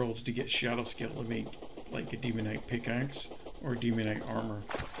of Worlds to get shadow scale to make like a demonite pickaxe or demonite armor.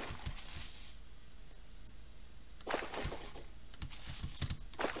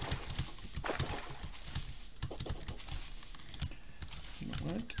 You know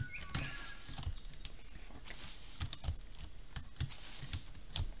what?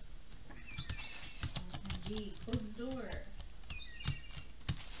 Gee, close the door.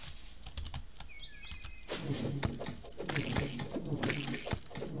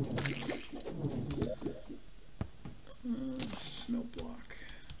 Snow block.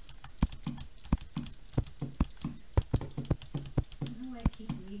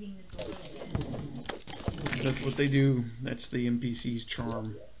 That's what they do. That's the NPC's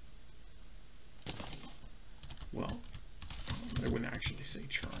charm. Well, I wouldn't actually say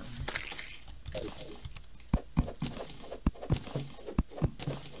charm.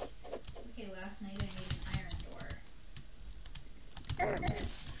 Okay, last night I made an iron door.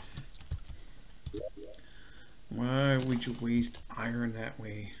 Why would you waste iron that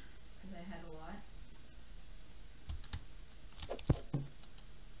way? Because I had a lot. I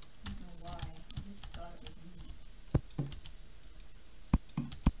don't know why. I just thought it was neat.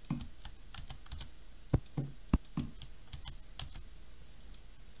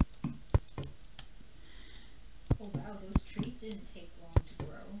 Oh wow, those trees didn't take long to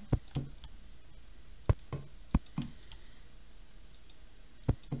grow.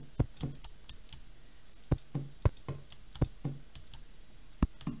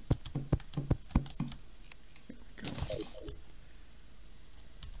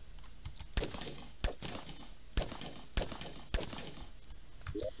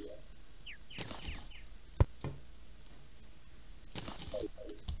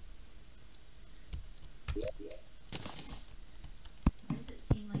 Why does it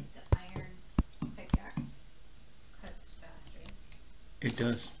seem like the iron pickaxe cuts faster? It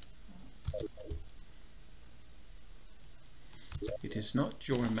does. It is not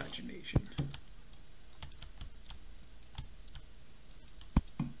your imagination.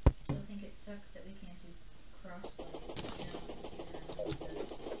 Still think it sucks that we can't do crossbow.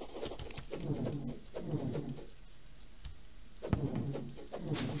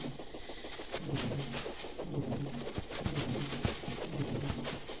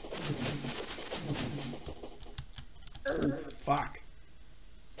 Fuck.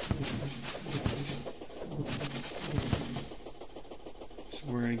 That's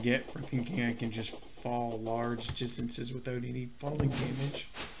what we're gonna get for thinking I can just fall large distances without any falling damage.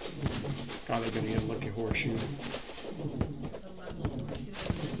 Probably gonna get a lucky horseshoe.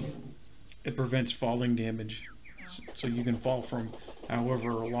 It prevents falling damage. So you can fall from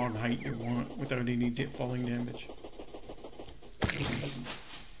however long height you want without any falling damage.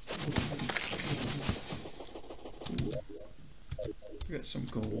 We got some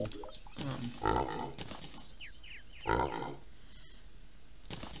gold.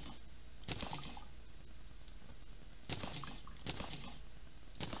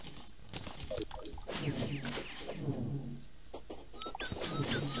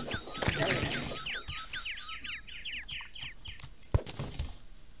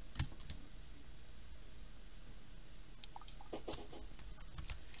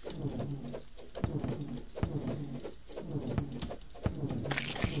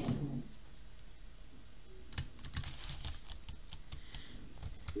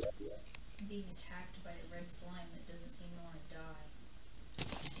 I'm being attacked by a red slime that doesn't seem to want to die.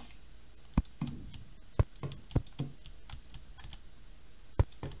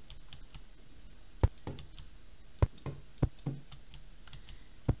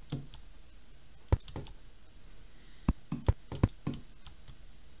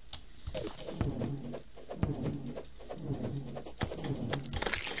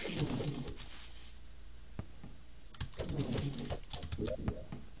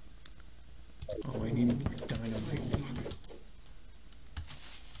 Oh, I need dynamite.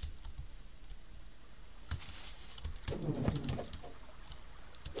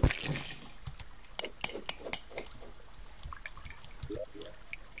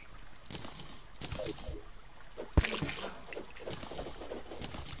 Fuck.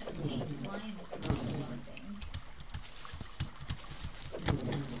 That pink slime is not a lot of things.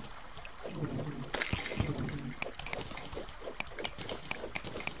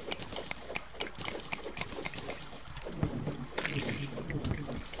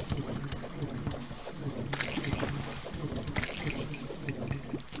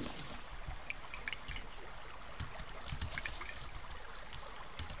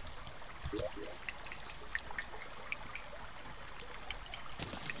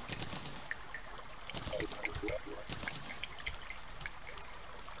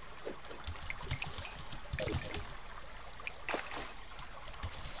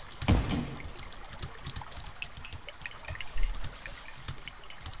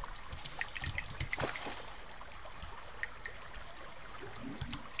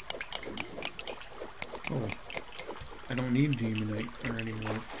 Oh, I don't need demonite or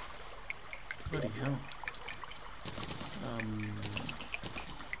anymore. Bloody hell.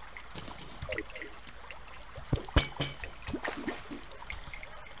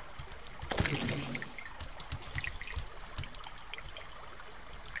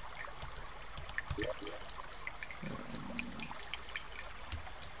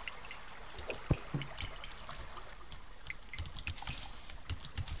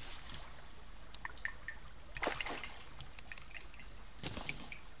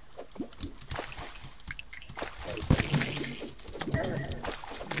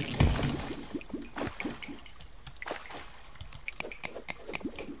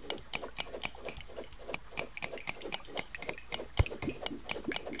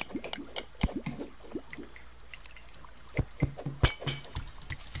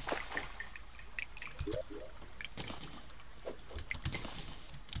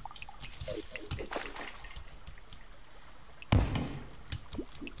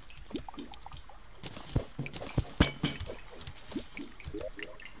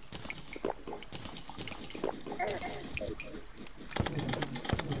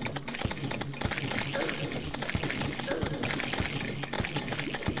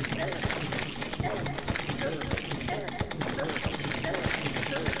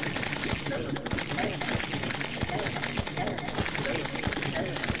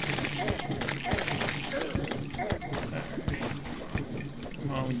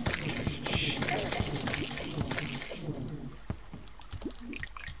 Oh, shit.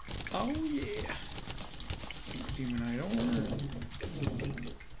 Oh yeah. Demonite ore.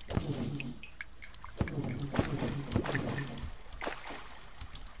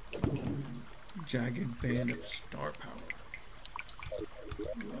 Jagged band of star power.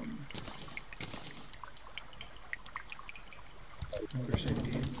 1%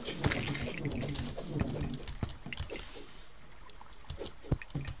 damage.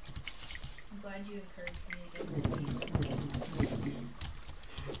 I'm glad you encouraged me to get this game.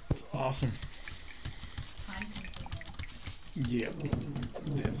 It's awesome. Time consuming. Yeah,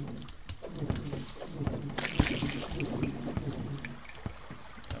 definitely.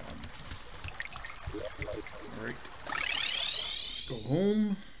 Alright. Let's go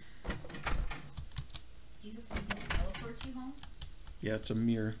home. Do you have something that teleports you home? Yeah, it's a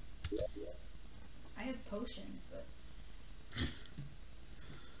mirror. I have potions, but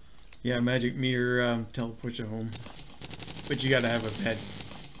Yeah, magic mirror teleports you home. But you gotta have a bed.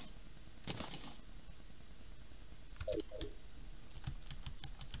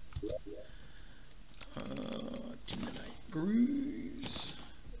 Demonite grooves.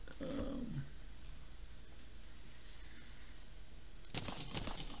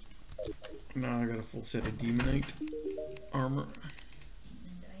 Now I got a full set of demonite armor.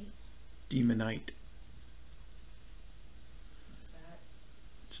 Demonite. what's that?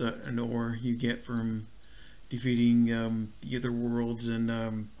 It's an ore you get from defeating the other worlds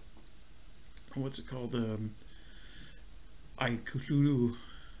and what's it called? Cthulhu.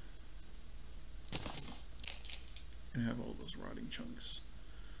 And have all those rotting chunks.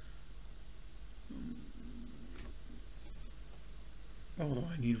 Although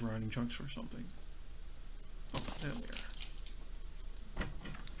I need rotting chunks for something. Oh, there we are.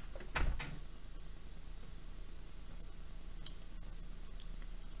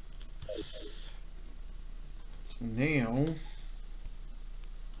 So now.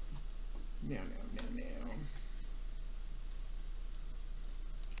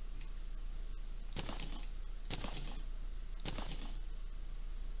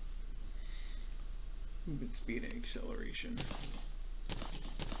 Movement speed and acceleration.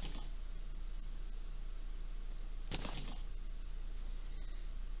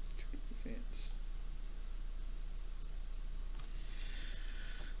 Defense.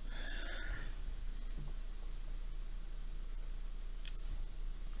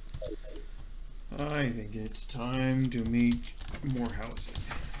 I think it's time to make more housing.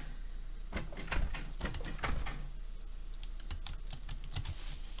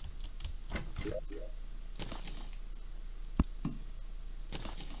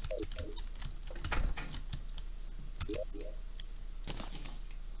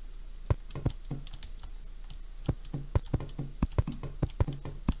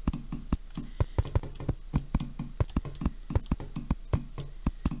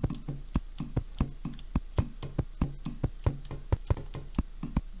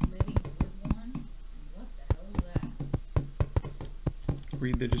 Living wood one? What the hell is that?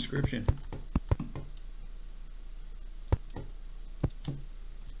 Read the description.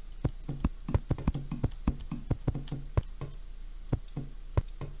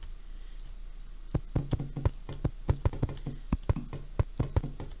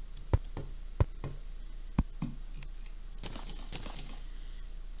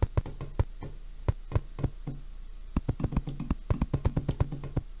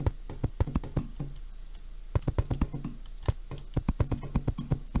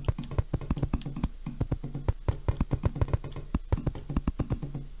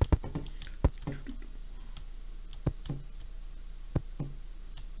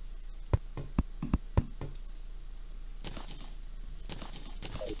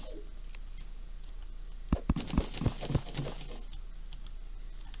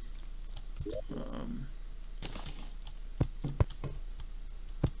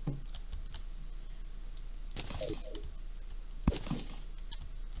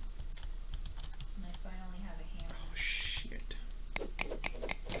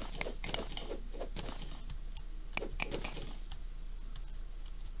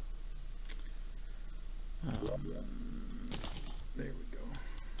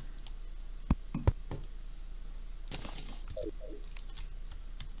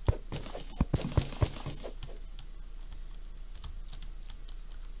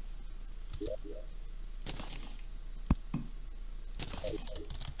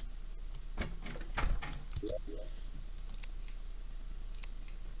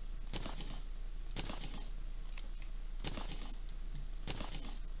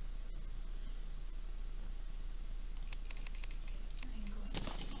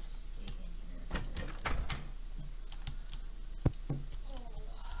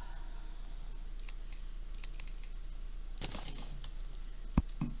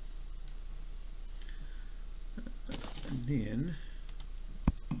 then,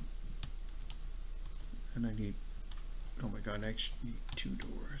 and I need, oh my god, I actually need 2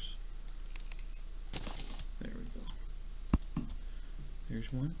 doors. There we go.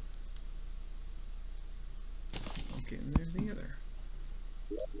 There's one. Okay, and there's the other.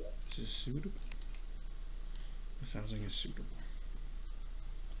 This is suitable. This housing is suitable.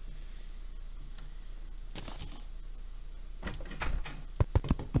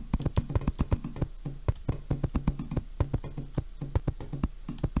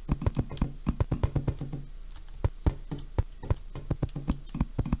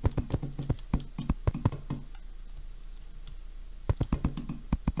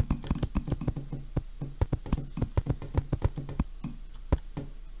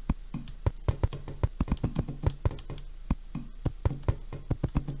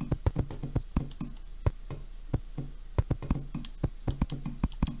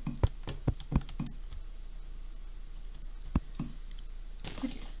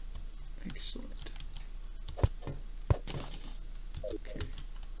 Excellent. Okay.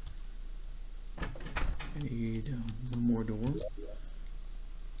 I need one more door.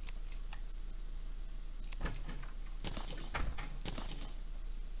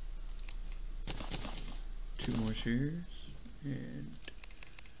 Two more chairs and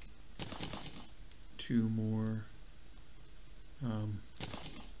 2 more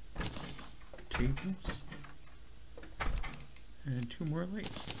tables and 2 more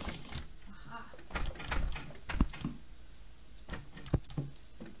lights. Aha.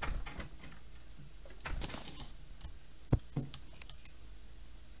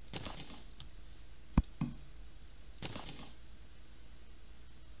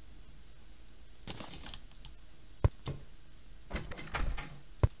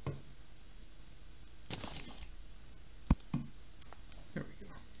 There we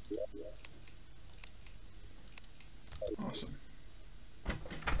go. Awesome.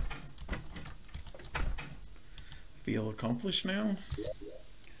 Feel accomplished now.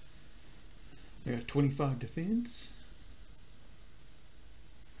 I got 25 defense.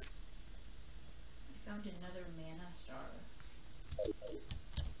 I found another mana star.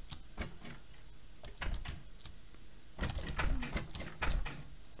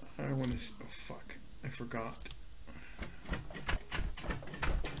 I don't want to. Oh fuck! I forgot.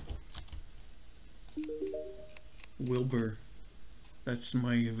 Wilbur, that's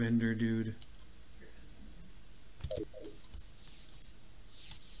my vendor dude.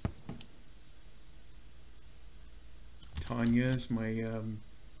 Tanya's my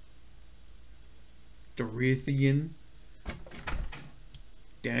Dorithian.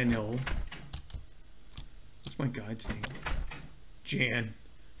 Daniel. What's my guide's name? Jan.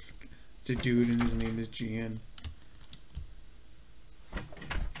 It's a dude and his name is Jan.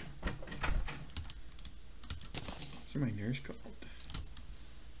 What's my nurse called?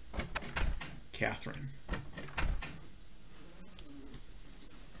 Catherine.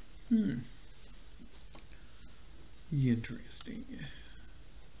 Interesting.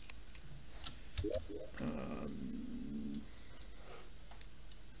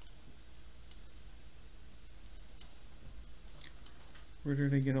 Where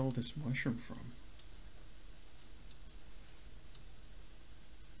did I get all this mushroom from?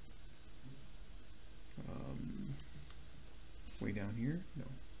 Way down here? No.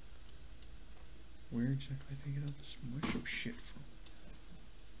 Where exactly did I get all this mushroom shit from?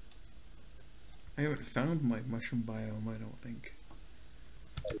 I haven't found my mushroom biome, I don't think.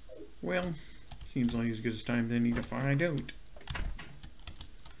 Well, seems like as good as time as any to find out.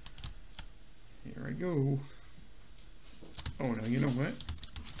 Here I go. Oh no, you know what?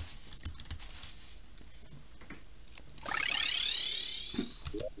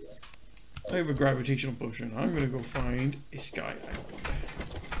 I have a gravitational potion. I'm gonna go find a sky island.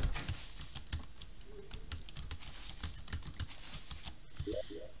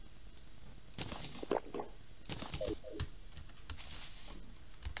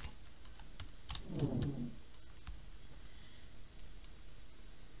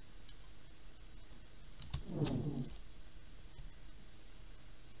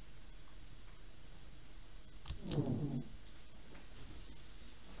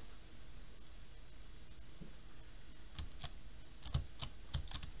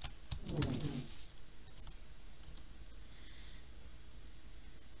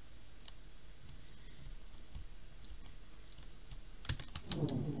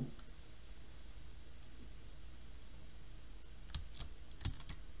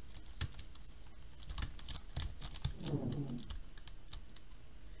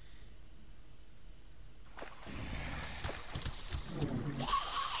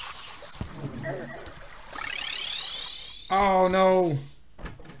 no!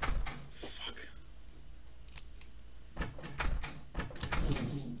 Fuck.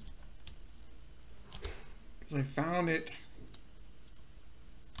 Because I found it.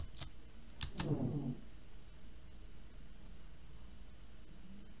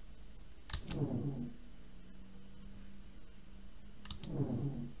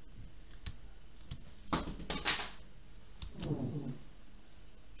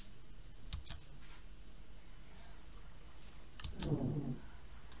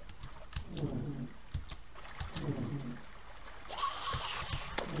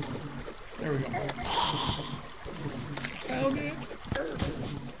 There we go. Found it.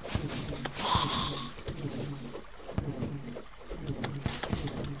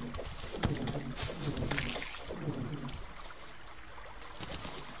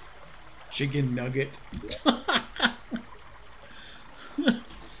 Chicken nugget.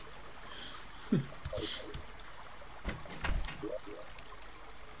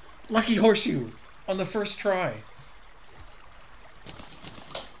 Lucky horseshoe on the first try.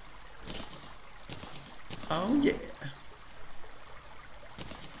 Oh yeah.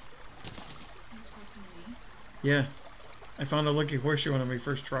 Yeah. I found a lucky horseshoe on my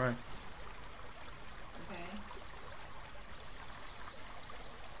first try. Okay.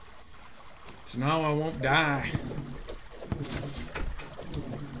 So now I won't die.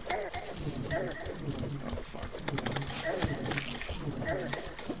 Oh fuck.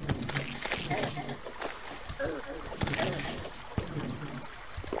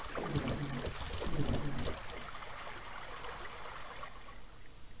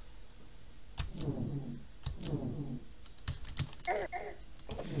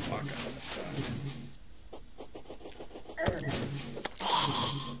 Fuck, I almost died.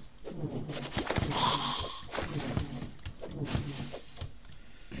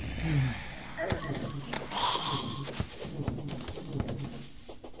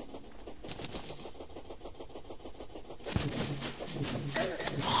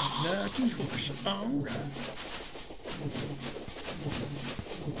 Lucky horse. Alright.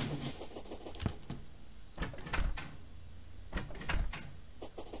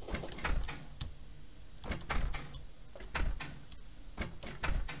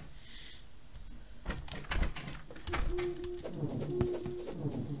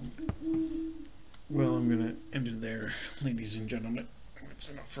 Well, I'm gonna end it there, ladies and gentlemen. That's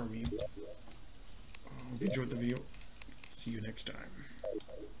enough for me. Hope you enjoyed the video. See you next time.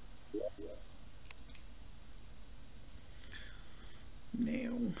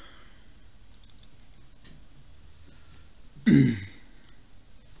 Now.